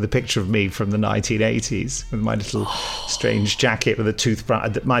Doctor with a picture of me from the 1980s with my little strange jacket with a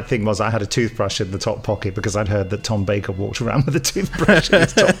toothbrush. My thing was I had a toothbrush in the top pocket because I'd heard that Tom Baker walked around with a toothbrush in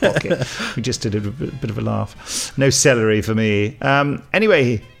his top pocket. We just did a bit of a laugh. No celery for me.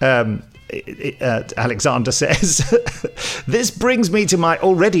 Anyway, Alexander says, this brings me to my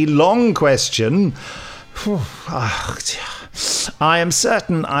already long question. I am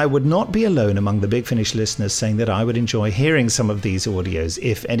certain I would not be alone among the Big Finish listeners saying that I would enjoy hearing some of these audios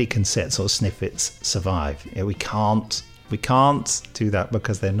if any cassettes or snippets survive. We can't do that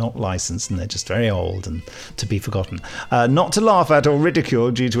because they're not licensed and they're just very old and to be forgotten. Not to laugh at or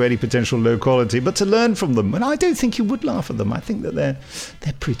ridicule due to any potential low quality, but to learn from them. And I don't think you would laugh at them. I think that they're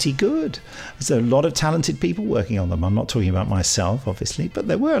pretty good. There's a lot of talented people working on them. I'm not talking about myself, obviously, but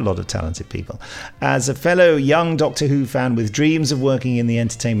there were a lot of talented people. As a fellow young Doctor Who fan with dreams of working in the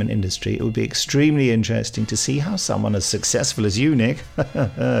entertainment industry, it would be extremely interesting to see how someone as successful as you, Nick,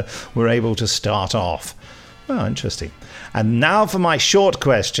 were able to start off. Oh, interesting. And now for my short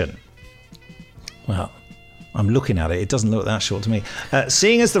question. Well, I'm looking at it. It doesn't look that short to me.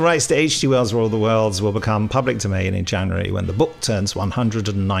 Seeing as the rights to H.G. Wells' War of the Worlds will become public domain in January when the book turns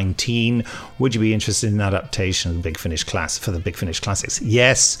 119, would you be interested in an adaptation of the Big Finish for the Big Finish Classics?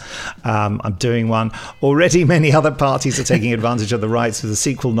 Yes, I'm doing one. Already many other parties are taking advantage of the rights for the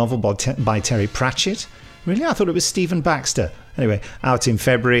sequel novel by Terry Pratchett. Really? I thought it was Stephen Baxter. Anyway, out in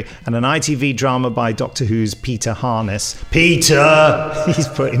February, and an ITV drama by Doctor Who's Peter Harness. Peter! He's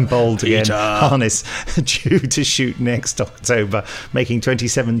put in bold again. Harness, due to shoot next October, making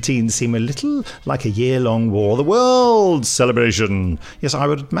 2017 seem a little like a year-long War of the Worlds celebration. Yes, I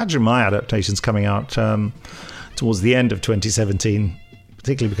would imagine my adaptation's coming out towards the end of 2017.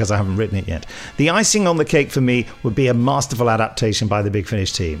 Particularly because I haven't written it yet. The icing on the cake for me would be a masterful adaptation by the Big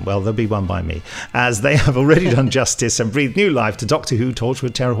Finish team. Well, there'll be one by me, as they have already done justice and breathed new life to Doctor Who,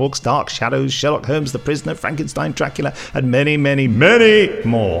 Torchwood, Terrorhawks, Dark Shadows, Sherlock Holmes, The Prisoner, Frankenstein, Dracula, and many, many, many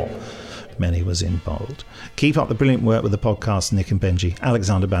more. Many was in bold. Keep up the brilliant work with the podcast, Nick and Benji.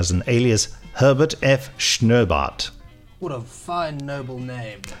 Alexander Bazin, alias Herbert F. Schnurrbart. What a fine, noble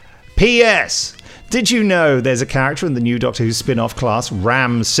name. P.S. Did you know there's a character in the new Doctor Who spin-off class,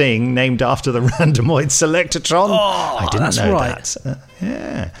 Ram Singh, named after the randomoid Selectatron? I didn't know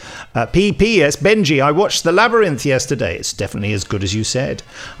that. P.P.S. Benji, I watched The Labyrinth yesterday. It's definitely as good as you said.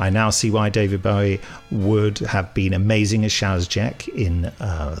 I now see why David Bowie would have been amazing as Shazjek in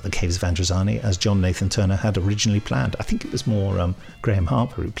The Caves of Androzani, as John Nathan Turner had originally planned. I think it was more Graham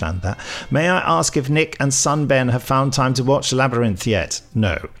Harper who planned that. May I ask if Nick and son Ben have found time to watch The Labyrinth yet?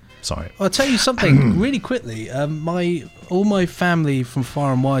 No. Sorry. I'll tell you something really quickly. All my family from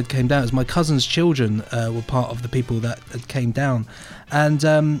far and wide came down. As my cousin's children were part of the people that came down, and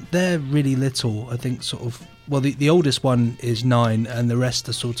they're really little. I think sort of. Well, the oldest one is 9, and the rest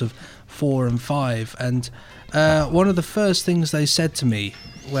are sort of 4 and 5. And one of the first things they said to me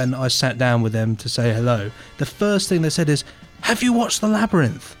when I sat down with them to say hello, the first thing they said is, "Have you watched The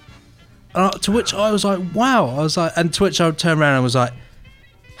Labyrinth?" To which I was like, "Wow!" And to which I turned around and was like,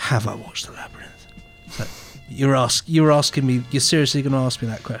 "Have I watched The Labyrinth?" So, You're asking me. You're seriously going to ask me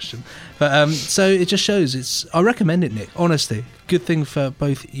that question? But so it just shows. I recommend it, Nick. Honestly, good thing for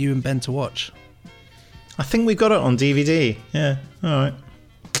both you and Ben to watch. I think we got it on DVD. Yeah, all right.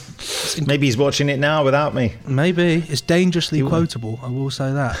 Maybe he's watching it now without me. Maybe. It's dangerously quotable, I will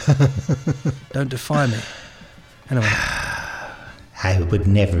say that. Don't defy me. Anyway. I would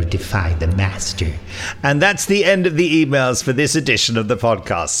never defy the master. And that's the end of the emails for this edition of the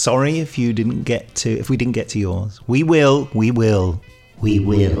podcast. Sorry if we didn't get to yours. We will.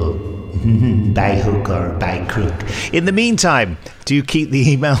 By hook or by crook. In the meantime, do keep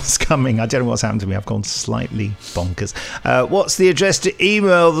the emails coming. I don't know what's happened to me. I've gone slightly bonkers. What's the address to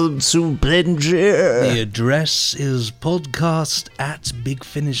email them to, Benji? The address is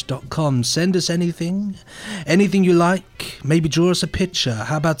podcast@bigfinish.com. Send us anything you like. Maybe draw us a picture.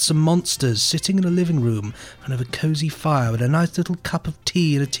 How about some monsters sitting in a living room and have a cozy fire with a nice little cup of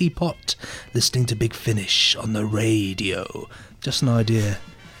tea in a teapot, listening to Big Finish on the radio. Just an idea.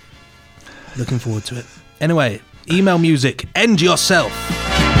 Looking forward to it. Anyway, email music. End yourself.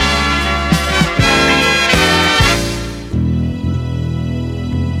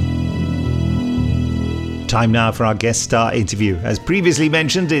 Time now for our guest star interview. As previously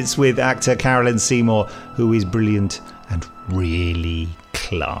mentioned, it's with actor Carolyn Seymour, who is brilliant and really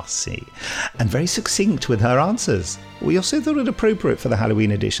classy and very succinct with her answers. We also thought it appropriate for the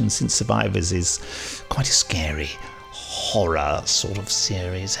Halloween edition, since Survivors is quite a scary horror sort of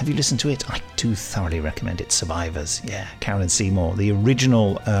series. Have you listened to it? I do thoroughly recommend it. Survivors. Yeah, Carolyn Seymour, the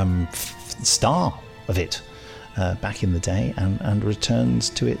original star of it back in the day, and returns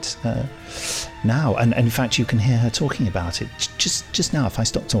to it now. And in fact, you can hear her talking about it just now. If I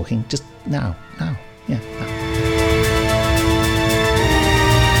stop talking, just now. Yeah. Now.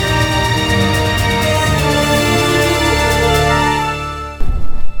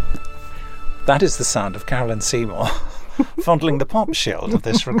 That is the sound of Carolyn Seymour fondling the pop shield of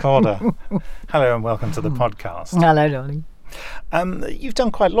this recorder. Hello and welcome to the podcast. Hello, darling. You've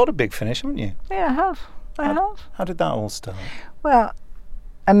done quite a lot of Big Finish, haven't you? Yeah, I have. How did that all start? Well,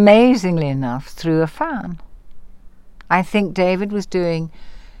 amazingly enough, through a fan. I think David was doing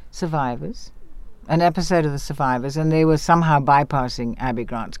Survivors, an episode of The Survivors, and they were somehow bypassing Abby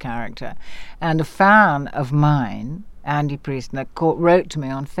Grant's character. And a fan of mine, Andy Priestner, wrote to me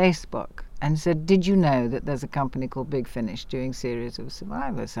on Facebook and said, "Did you know that there's a company called Big Finish doing series of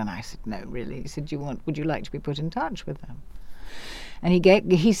Survivors?" And I said, "No, really." He said, would you like to be put in touch with them? And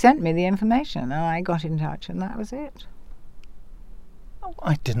he sent me the information, and I got in touch, and that was it. Oh,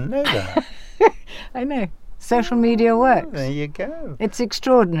 I didn't know that. I know. Social media works. There you go. It's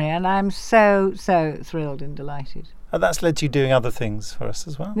extraordinary, and I'm so thrilled and delighted. And that's led to you doing other things for us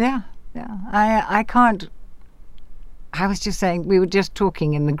as well? Yeah. I can't... I was just saying, we were just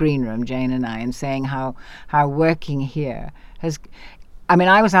talking in the green room, Jane and I, and saying how working here has... I mean,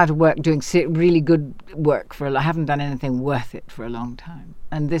 I was out of work doing really good work I haven't done anything worth it for a long time.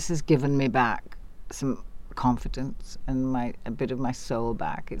 And this has given me back some confidence and a bit of my soul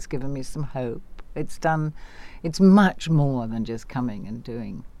back. It's given me some hope. It's much more than just coming and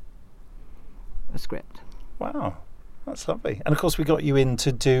doing a script. Wow. That's lovely. And of course we got you in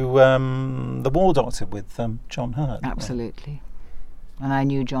to do The War Doctor with John Hurt. Absolutely. And I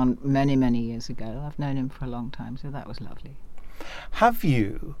knew John many, many years ago. I've known him for a long time, so that was lovely. Have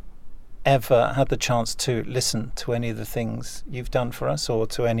you ever had the chance to listen to any of the things you've done for us, or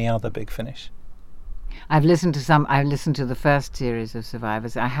to any other Big Finish? I've listened to the first series of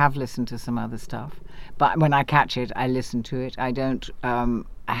Survivors. I have listened to some other stuff. But when I catch it, I listen to it. I don't... I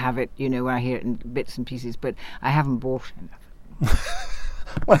have it, where I hear it in bits and pieces, but I haven't bought enough.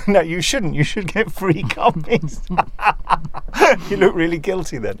 Well, no, you shouldn't. You should get free copies. You look really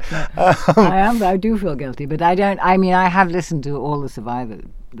guilty then. I am. I do feel guilty, but I don't. I mean, I have listened to all the Survivor,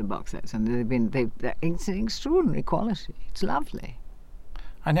 the box sets, and it's an extraordinary quality. It's lovely.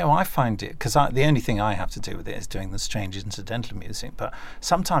 I know. I find it because the only thing I have to do with it is doing the strange incidental music. But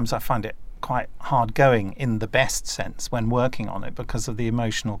sometimes I find it quite hard going in the best sense when working on it because of the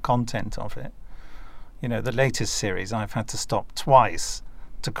emotional content of it. The latest series, I've had to stop twice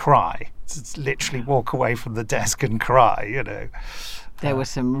to cry. It's literally walk away from the desk and cry, There were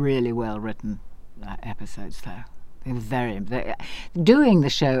some really well written episodes though. They were doing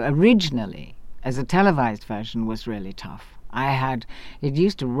the show originally as a televised version was really tough. It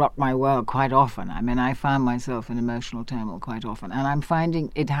used to rock my world quite often. I mean, I found myself in emotional turmoil quite often, and I'm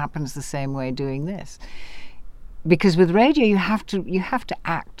finding it happens the same way doing this. Because with radio, you have to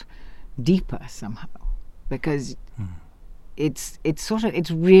act deeper somehow, because it's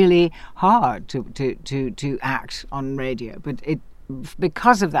really hard to act on radio.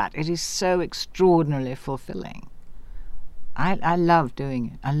 because of that, it is so extraordinarily fulfilling. I love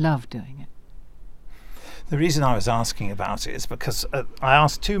doing it. I love doing it. The reason I was asking about it is because I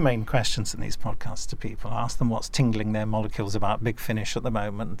ask two main questions in these podcasts to people. I ask them what's tingling their molecules about Big Finish at the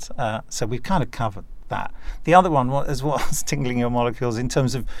moment. So we've kind of covered that. The other one is what's tingling your molecules in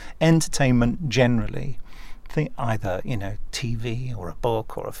terms of entertainment generally. Either, TV or a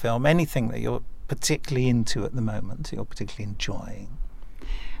book or a film, anything that you're particularly into at the moment, you're particularly enjoying.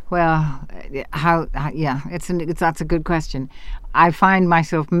 Well, that's a good question. I find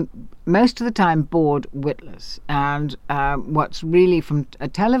myself most of the time bored witless, and what's really, from a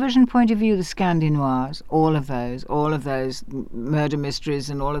television point of view, the Scandi noirs, all of those murder mysteries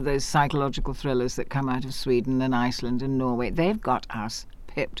and all of those psychological thrillers that come out of Sweden and Iceland and Norway, they've got us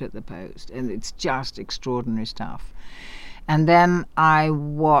pipped at the post, and it's just extraordinary stuff. And then I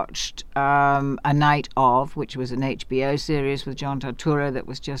watched A Night Of, which was an HBO series with John Turturro that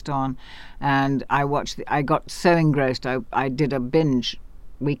was just on, and I got so engrossed I did a binge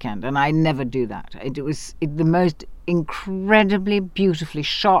weekend, and I never do that. It was the most incredibly beautifully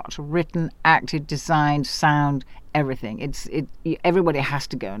shot, written, acted, designed, sound, everything. Everybody has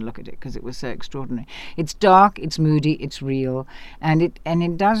to go and look at it because it was so extraordinary. It's dark, it's moody, it's real, and it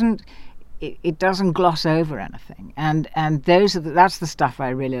doesn't gloss over anything, and that's the stuff I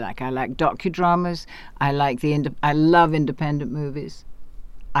really like. I like docudramas. I love independent movies.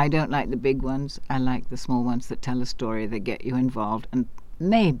 I don't like the big ones. I like the small ones that tell a story, that get you involved and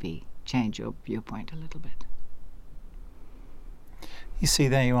maybe change your viewpoint a little bit. You see,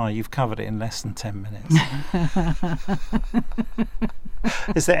 there you are. You've covered it in less than 10 minutes.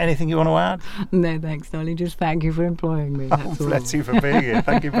 Is there anything you want to add? No, thanks, darling. Just thank you for employing me. That's all. Bless you for being here.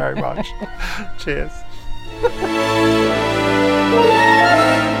 Thank you very much. Cheers.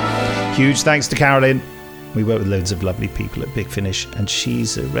 Huge thanks to Carolyn. We work with loads of lovely people at Big Finish, and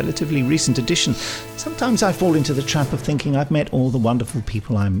she's a relatively recent addition. Sometimes I fall into the trap of thinking I've met all the wonderful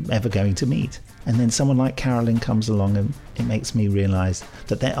people I'm ever going to meet. And then someone like Carolyn comes along and it makes me realise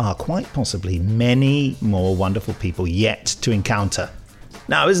that there are quite possibly many more wonderful people yet to encounter.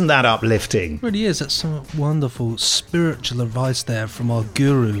 Now, isn't that uplifting? It really is. That's some wonderful spiritual advice there from our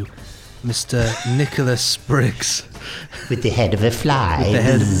guru, Mr. Nicholas Briggs. With the head of a fly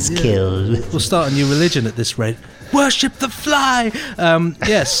is killed. We'll start a new religion at this rate. Worship the fly!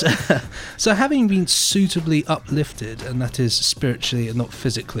 Yes. So having been suitably uplifted, and that is spiritually and not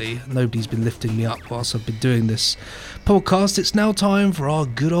physically, nobody's been lifting me up whilst I've been doing this podcast, it's now time for our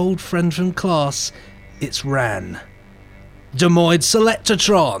good old friend from class. It's Ran. Demoid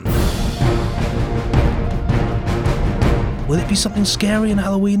Selectatron. Will it be something scary and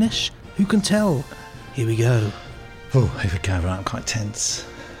Halloweenish? Who can tell? Here we go. Oh, here we go. Right, I'm quite tense.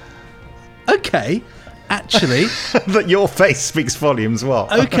 Okay, actually... But your face speaks volumes,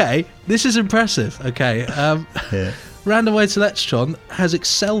 what? Okay, this is impressive. Okay, yeah. Randomway Selectron has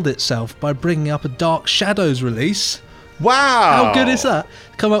excelled itself by bringing up a Dark Shadows release. Wow! How good is that?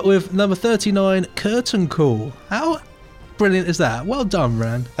 Come up with number 39, Curtain Call. How brilliant is that? Well done,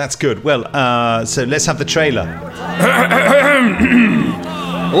 Ran. That's good. Well, so let's have the trailer.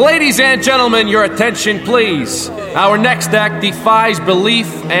 Ladies and gentlemen, your attention, please. Our next act defies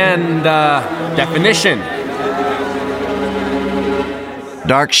belief and definition.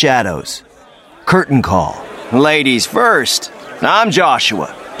 Dark Shadows. Curtain Call. Ladies first. I'm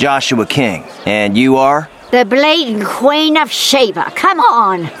Joshua King. And you are? The blatant Queen of Sheba. Come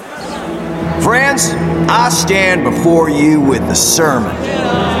on. Friends, I stand before you with a sermon.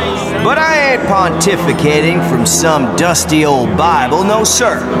 But I ain't pontificating from some dusty old Bible, no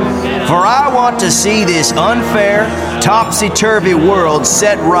sir. For I want to see this unfair, topsy-turvy world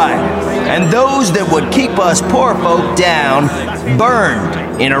set right, and those that would keep us poor folk down,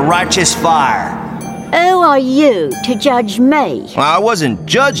 burned in a righteous fire. Who are you to judge me? I wasn't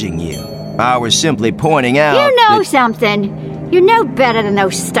judging you. I was simply pointing out You know something. You're no better than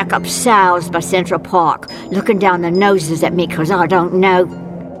those stuck-up sows by Central Park, looking down their noses at me because I don't know.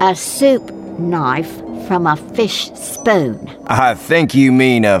 A soup knife from a fish spoon. I think you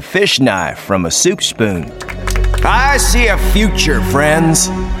mean a fish knife from a soup spoon. I see a future, friends,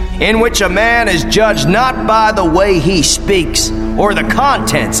 in which a man is judged not by the way he speaks or the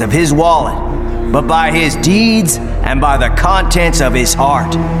contents of his wallet, but by his deeds and by the contents of his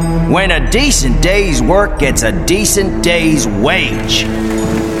heart. When a decent day's work gets a decent day's wage.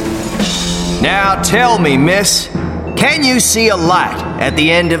 Now tell me, miss, can you see a light at the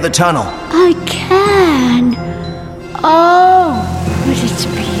end of the tunnel? I can. Oh, but it's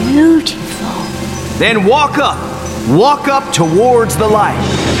beautiful. Then walk up towards the light.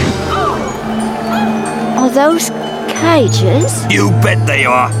 Are those cages. You bet they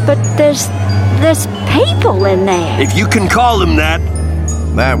are. But there's people in there. If you can call them that.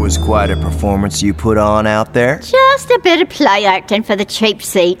 That was quite a performance you put on out there. Just a bit of play acting for the cheap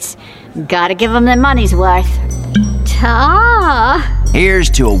seats. Gotta give them their money's worth. Ta! Here's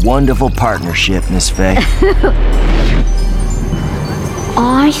to a wonderful partnership, Miss Faye.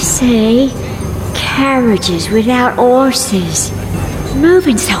 I see carriages without horses,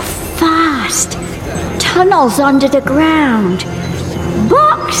 moving so fast. Tunnels under the ground.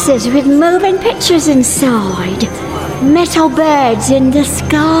 Boxes with moving pictures inside. Metal birds in the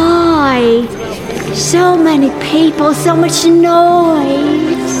sky. So many people, so much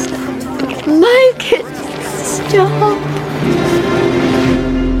noise. Make it stop.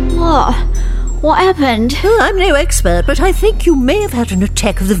 What happened? Well, I'm no expert, but I think you may have had an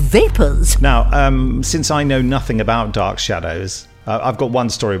attack of the vapors. Now, since I know nothing about Dark Shadows, I've got one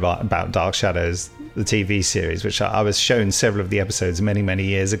story about Dark Shadows, the TV series, which I was shown several of the episodes many, many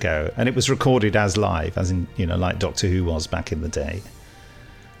years ago, and it was recorded as live, as in, like Doctor Who was back in the day.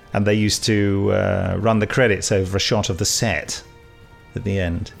 And they used to run the credits over a shot of the set at the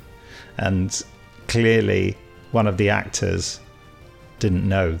end. And clearly, one of the actors didn't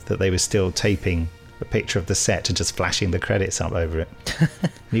know that they were still taping a picture of the set and just flashing the credits up over it.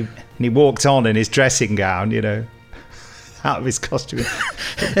 and he walked on in his dressing gown, out of his costume.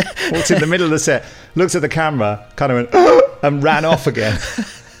 Walked in the middle of the set, looked at the camera, kind of went, and ran off again.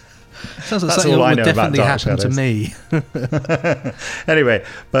 Sounds like That's something all I that would know about definitely Dark happen Shadows. to me. Anyway,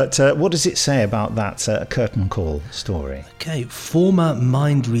 but what does it say about that curtain call story? Okay, former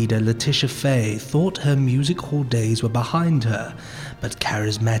mind reader Letitia Fay thought her music hall days were behind her, but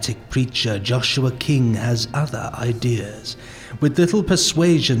charismatic preacher Joshua King has other ideas. With little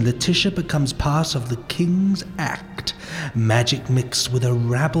persuasion, Letitia becomes part of the King's act, magic mixed with a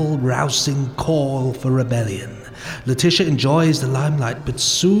rabble-rousing call for rebellion. Letitia enjoys the limelight, but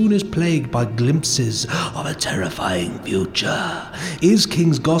soon is plagued by glimpses of a terrifying future. Is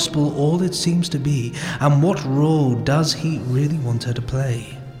King's gospel all it seems to be? And what role does he really want her to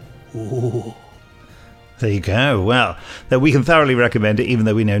play? Ooh. There you go. Well, we can thoroughly recommend it, even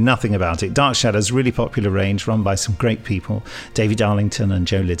though we know nothing about it. Dark Shadows, really popular range, run by some great people. David Arlington and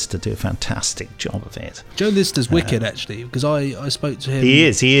Joe Lidster do a fantastic job of it. Joe Lidster's wicked, actually, because I spoke to him. He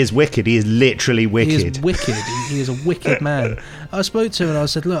is wicked. He is literally wicked. He is wicked. He is a wicked man. I spoke to him and I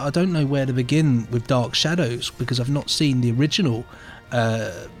said, look, I don't know where to begin with Dark Shadows because I've not seen the original.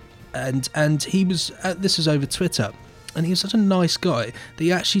 And he was, this is over Twitter. And he was such a nice guy that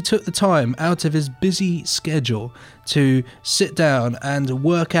he actually took the time out of his busy schedule to sit down and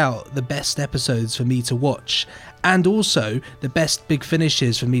work out the best episodes for me to watch, and also the best big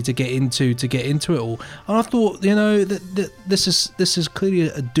finishes for me to get into it all. And I thought, that this is clearly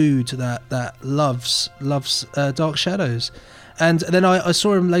a dude that loves Dark Shadows. And then I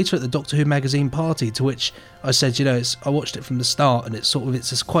saw him later at the Doctor Who magazine party, to which I said, I watched it from the start, and it's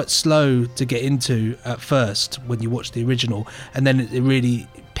just quite slow to get into at first when you watch the original, and then it really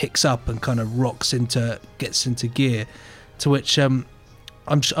picks up and kind of gets into gear. To which I'm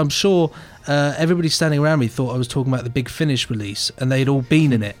sure everybody standing around me thought I was talking about the Big Finish release, and they'd all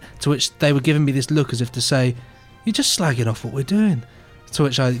been in it. To which they were giving me this look as if to say, "You're just slagging off what we're doing." To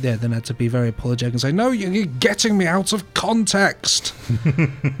which I then had to be very apologetic and say, no, you're getting me out of context.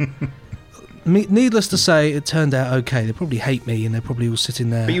 Needless to say, it turned out okay. They probably hate me and they're probably all sitting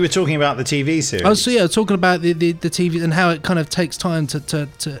there. But you were talking about the TV series. Oh, so yeah, talking about the TV and how it kind of takes time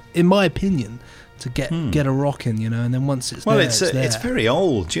to in my opinion, to get a rocking, and then once it's there, it's very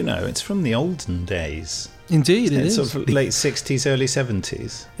old, It's from the olden days. Indeed, it is. Sort of late 60s, early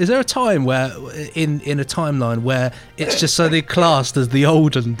 70s. Is there a time where, in a timeline, where it's just suddenly classed as the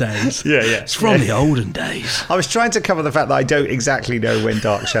olden days? Yeah. It's from the olden days. I was trying to cover the fact that I don't exactly know when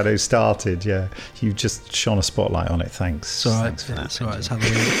Dark Shadows started. Yeah, you just shone a spotlight on it. Thanks. It's all right. Thanks for that. It's all right. It's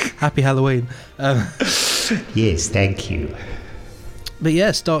Halloween. Happy Halloween. Yes, thank you. But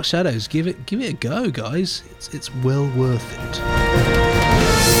yes, Dark Shadows. Give it a go, guys. It's well worth it.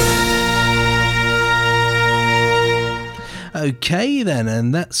 Okay then,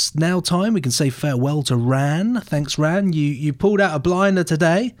 and that's now time we can say farewell to Ran. Thanks, Ran. You pulled out a blinder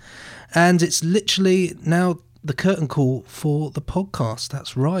today, and it's literally now the curtain call for the podcast.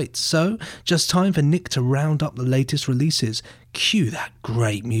 That's right. So, just time for Nick to round up the latest releases. Cue that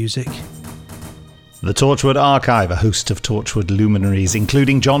great music. The Torchwood Archive, a host of Torchwood luminaries,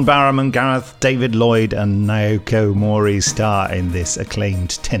 including John Barham and Gareth, David Lloyd and Naoko Mori, star in this acclaimed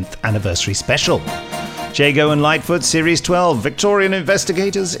 10th anniversary special. Jago and Lightfoot, Series 12, Victorian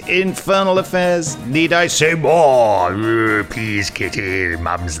Investigators, Infernal Affairs, Need I Say More? Please, kitty,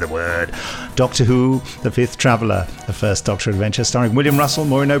 mum's the word. Doctor Who, The Fifth Traveller, The First Doctor Adventure, starring William Russell,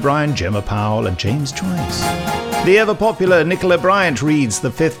 Maureen O'Brien, Gemma Powell, and James Joyce. The ever-popular Nicola Bryant reads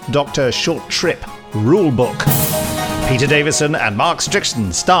The Fifth Doctor Short Trip Rulebook. Peter Davison and Mark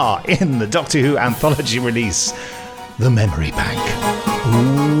Strickson star in the Doctor Who anthology release, The Memory Bank.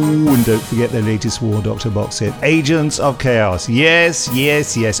 Ooh, and don't forget their latest War Doctor box set, Agents of Chaos. Yes,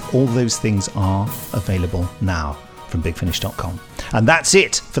 all those things are available now from BigFinish.com. And that's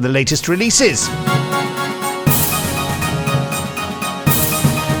it for the latest releases.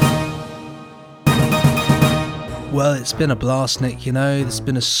 Well, it's been a blast, Nick, you know. It's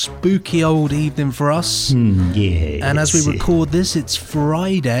been a spooky old evening for us. Yeah. And as we record this, it's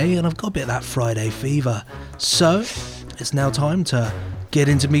Friday, and I've got a bit of that Friday fever. So, it's now time to get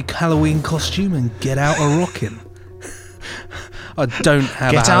into me Halloween costume and get out a rocking. I don't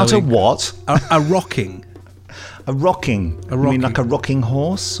have Get a out a Halloween... what? A rocking. A rocking? You mean like a rocking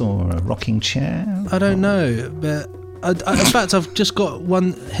horse or a rocking chair? I don't know, but... in fact, I've just got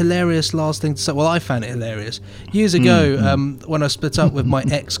one hilarious last thing to say. Well, I found it hilarious. Years ago, when I split up with my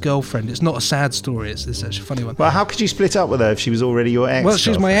ex-girlfriend, it's not a sad story, it's actually a funny one. Well, how could you split up with her if she was already your ex? Well,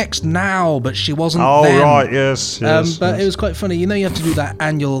 she's my ex now, but she wasn't then. then. Right, yes. But it was quite funny. You know, you have to do that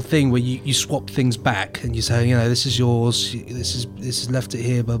annual thing where you swap things back and you say, you know, this is yours, this is left it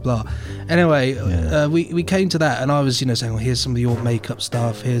here, blah, blah. Anyway, we came to that and I was, you know, saying, well, here's some of your makeup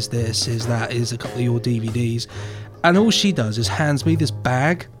stuff, here's this, here's that, here's a couple of your DVDs. And all she does is hands me this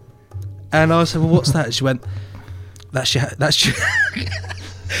bag, and I said, "Well, what's that?" She went, "That's your that's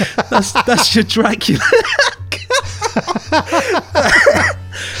your Dracula."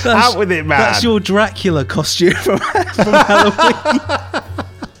 Out with it, man! That's your Dracula costume from Halloween.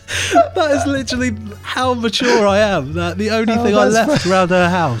 That is literally how mature I am. That the only thing I left around her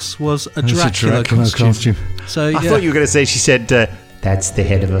house was a Dracula costume. So I thought you were going to say she said. That's the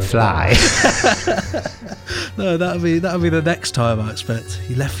head of a fly. No, that'll be the next time, I expect.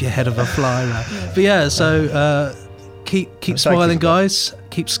 You left your head of a fly around. But yeah, so keep smiling, guys.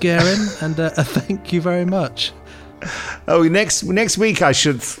 Keep scaring, and thank you very much. Oh, next week I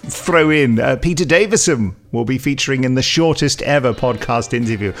should throw in Peter Davison will be featuring in the shortest ever podcast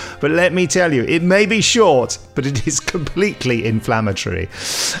interview. But let me tell you, it may be short, but it is completely inflammatory.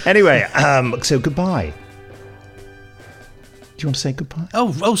 Anyway, so goodbye. Do you want to say goodbye?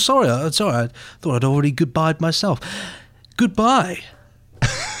 Oh, sorry. I thought I'd already goodbyed myself. Goodbye.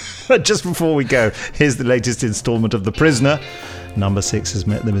 Just before we go, here's the latest instalment of The Prisoner. Number 6 has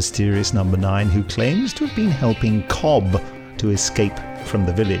met the mysterious Number 9, who claims to have been helping Cobb to escape from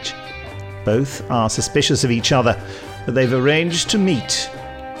the village. Both are suspicious of each other, but they've arranged to meet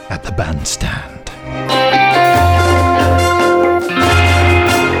at the bandstand.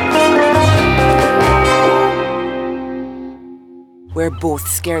 We're both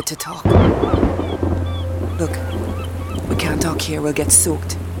scared to talk. Look, we can't talk here, we'll get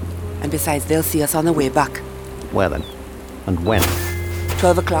soaked. And besides, they'll see us on the way back. Well then, and when?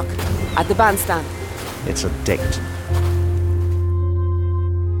 12 o'clock, at the bandstand. It's a date.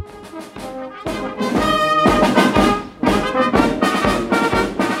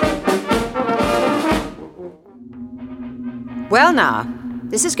 Well now,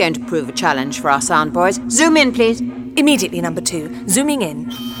 this is going to prove a challenge for our sound boys. Zoom in, please. Immediately, number 2. Zooming in.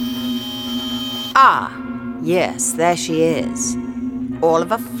 Ah, yes, there she is. All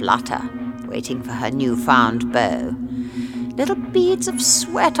of a flutter, waiting for her newfound beau. Little beads of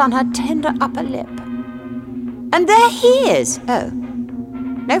sweat on her tender upper lip. And there he is. Oh,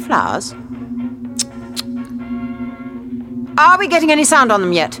 no flowers. Are we getting any sound on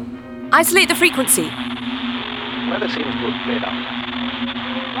them yet? Isolate the frequency. Weather seems to have cleared up.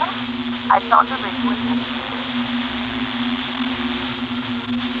 I thought the ring was...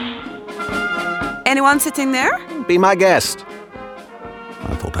 Anyone sitting there? Be my guest.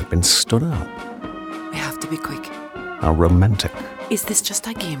 I thought I'd been stood up. We have to be quick. How romantic. Is this just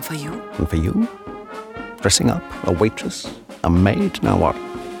a game for you? And for you? Dressing up, a waitress, a maid, now what?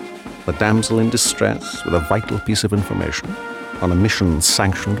 The damsel in distress with a vital piece of information on a mission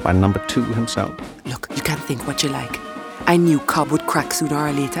sanctioned by Number 2 himself. Look, you can think what you like. I knew Cobb would crack sooner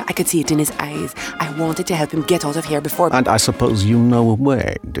or later. I could see it in his eyes. I wanted to help him get out of here before... And I suppose you know a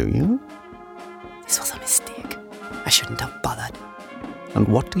way, do you? This was a mistake. I shouldn't have bothered. And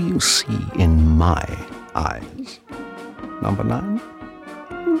what do you see in my eyes? Number 9?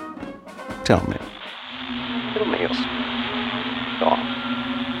 Tell me. Tell me yourself. Go on.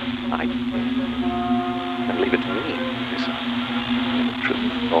 And leave it to me to decide. The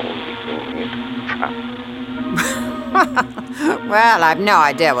truth, or we go into a trap. Well, I've no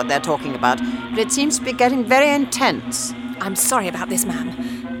idea what they're talking about, but it seems to be getting very intense. I'm sorry about this,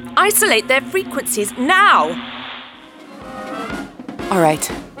 ma'am. Isolate their frequencies now! All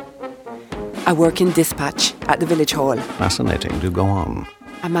right. I work in dispatch at the village hall. Fascinating. Do go on.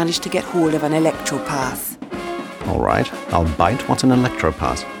 I managed to get hold of an electro pass. All right. I'll bite. What's an electro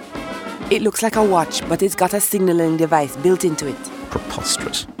pass? It looks like a watch, but it's got a signaling device built into it.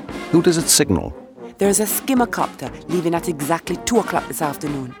 Preposterous. Who does it signal? There's a skimmercopter leaving at exactly 2 o'clock this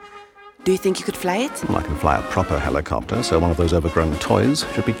afternoon. Do you think you could fly it? Well, I can fly a proper helicopter, so one of those overgrown toys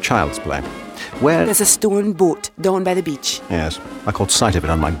should be child's play. Where? There's a stone boat down by the beach. Yes, I caught sight of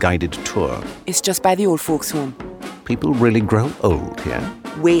it on my guided tour. It's just by the old folks' home. People really grow old here?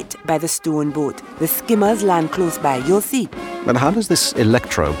 Wait by the stone boat. The skimmers land close by. You'll see. But how does this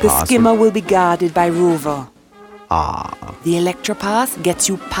electro The pass? skimmer will be guarded by Rover. Ah. The electro pass gets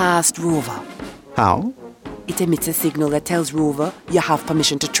you past Rover. How? It emits a signal that tells Rover you have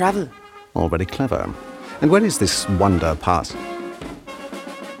permission to travel. All very clever. And where is this wonder pass?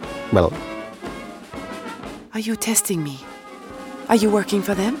 Well? Are you testing me? Are you working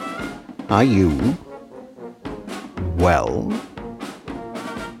for them? Are you? Well?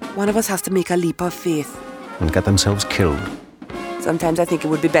 One of us has to make a leap of faith. And get themselves killed. Sometimes I think it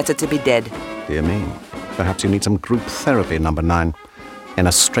would be better to be dead. Dear me. Perhaps you need some group therapy, number 9. In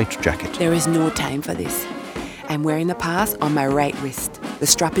a straitjacket. There is no time for this. I'm wearing the pass on my right wrist. The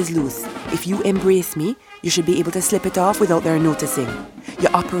strap is loose. If you embrace me, you should be able to slip it off without their noticing. You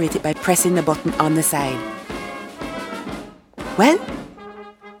operate it by pressing the button on the side. Well?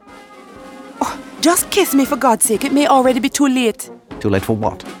 Oh, just kiss me for God's sake. It may already be too late. Too late for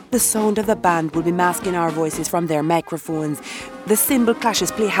what? The sound of the band will be masking our voices from their microphones. The cymbal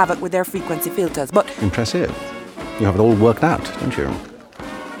clashes play havoc with their frequency filters, but... Impressive. You have it all worked out, don't you?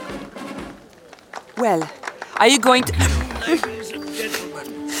 Well, are you going to... Ladies and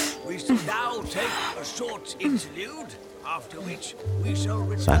gentlemen, we shall now take a short interlude, after which we shall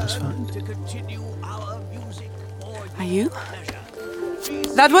return to continue our music for Are you?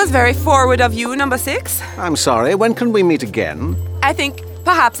 That was very forward of you, number 6. I'm sorry, when can we meet again? I think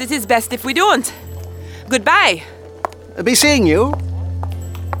perhaps it is best if we don't. Goodbye. Be seeing you.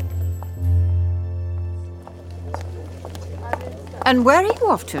 And where are you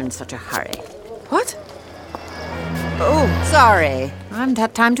off to in such a hurry? What? Oh, sorry. I haven't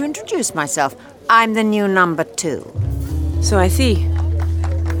had time to introduce myself. I'm the new number 2. So I see.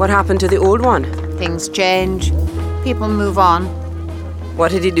 What happened to the old one? Things change. People move on.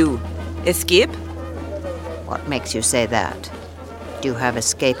 What did he do? Escape? What makes you say that? Do you have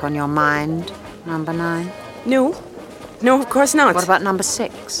escape on your mind, number 9? No. No, of course not. What about number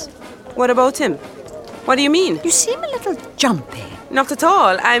 6? What about him? What do you mean? You seem a little jumpy. Not at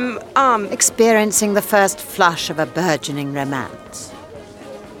all. I'm, experiencing the first flush of a burgeoning romance.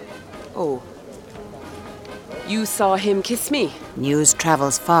 Oh. You saw him kiss me? News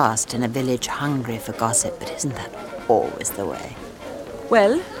travels fast in a village hungry for gossip, but isn't that always the way?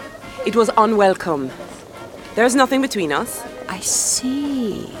 Well, it was unwelcome. There's nothing between us. I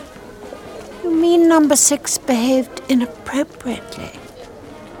see. You mean number 6 behaved inappropriately?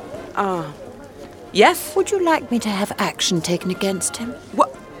 Yes. Would you like me to have action taken against him?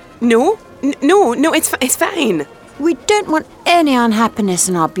 What? No, it's fine. We don't want any unhappiness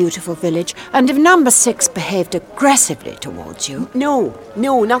in our beautiful village, and if number 6 behaved aggressively towards you... No,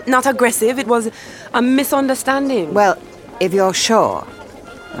 not aggressive. It was a misunderstanding. Well, if you're sure,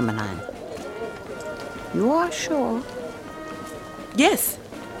 number 9. You are sure? Yes,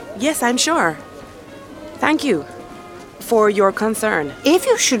 I'm sure. Thank you for your concern. If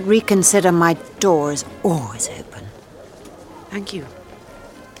you should reconsider, my door is always open. Thank you.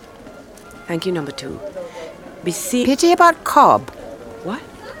 Thank you, number 2. Pity about Cobb. What?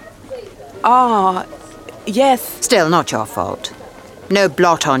 Yes. Still not your fault. No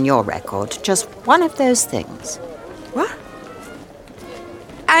blot on your record. Just one of those things. What?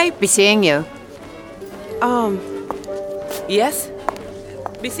 Be seeing you. Yes.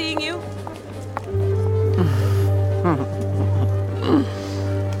 Be seeing you.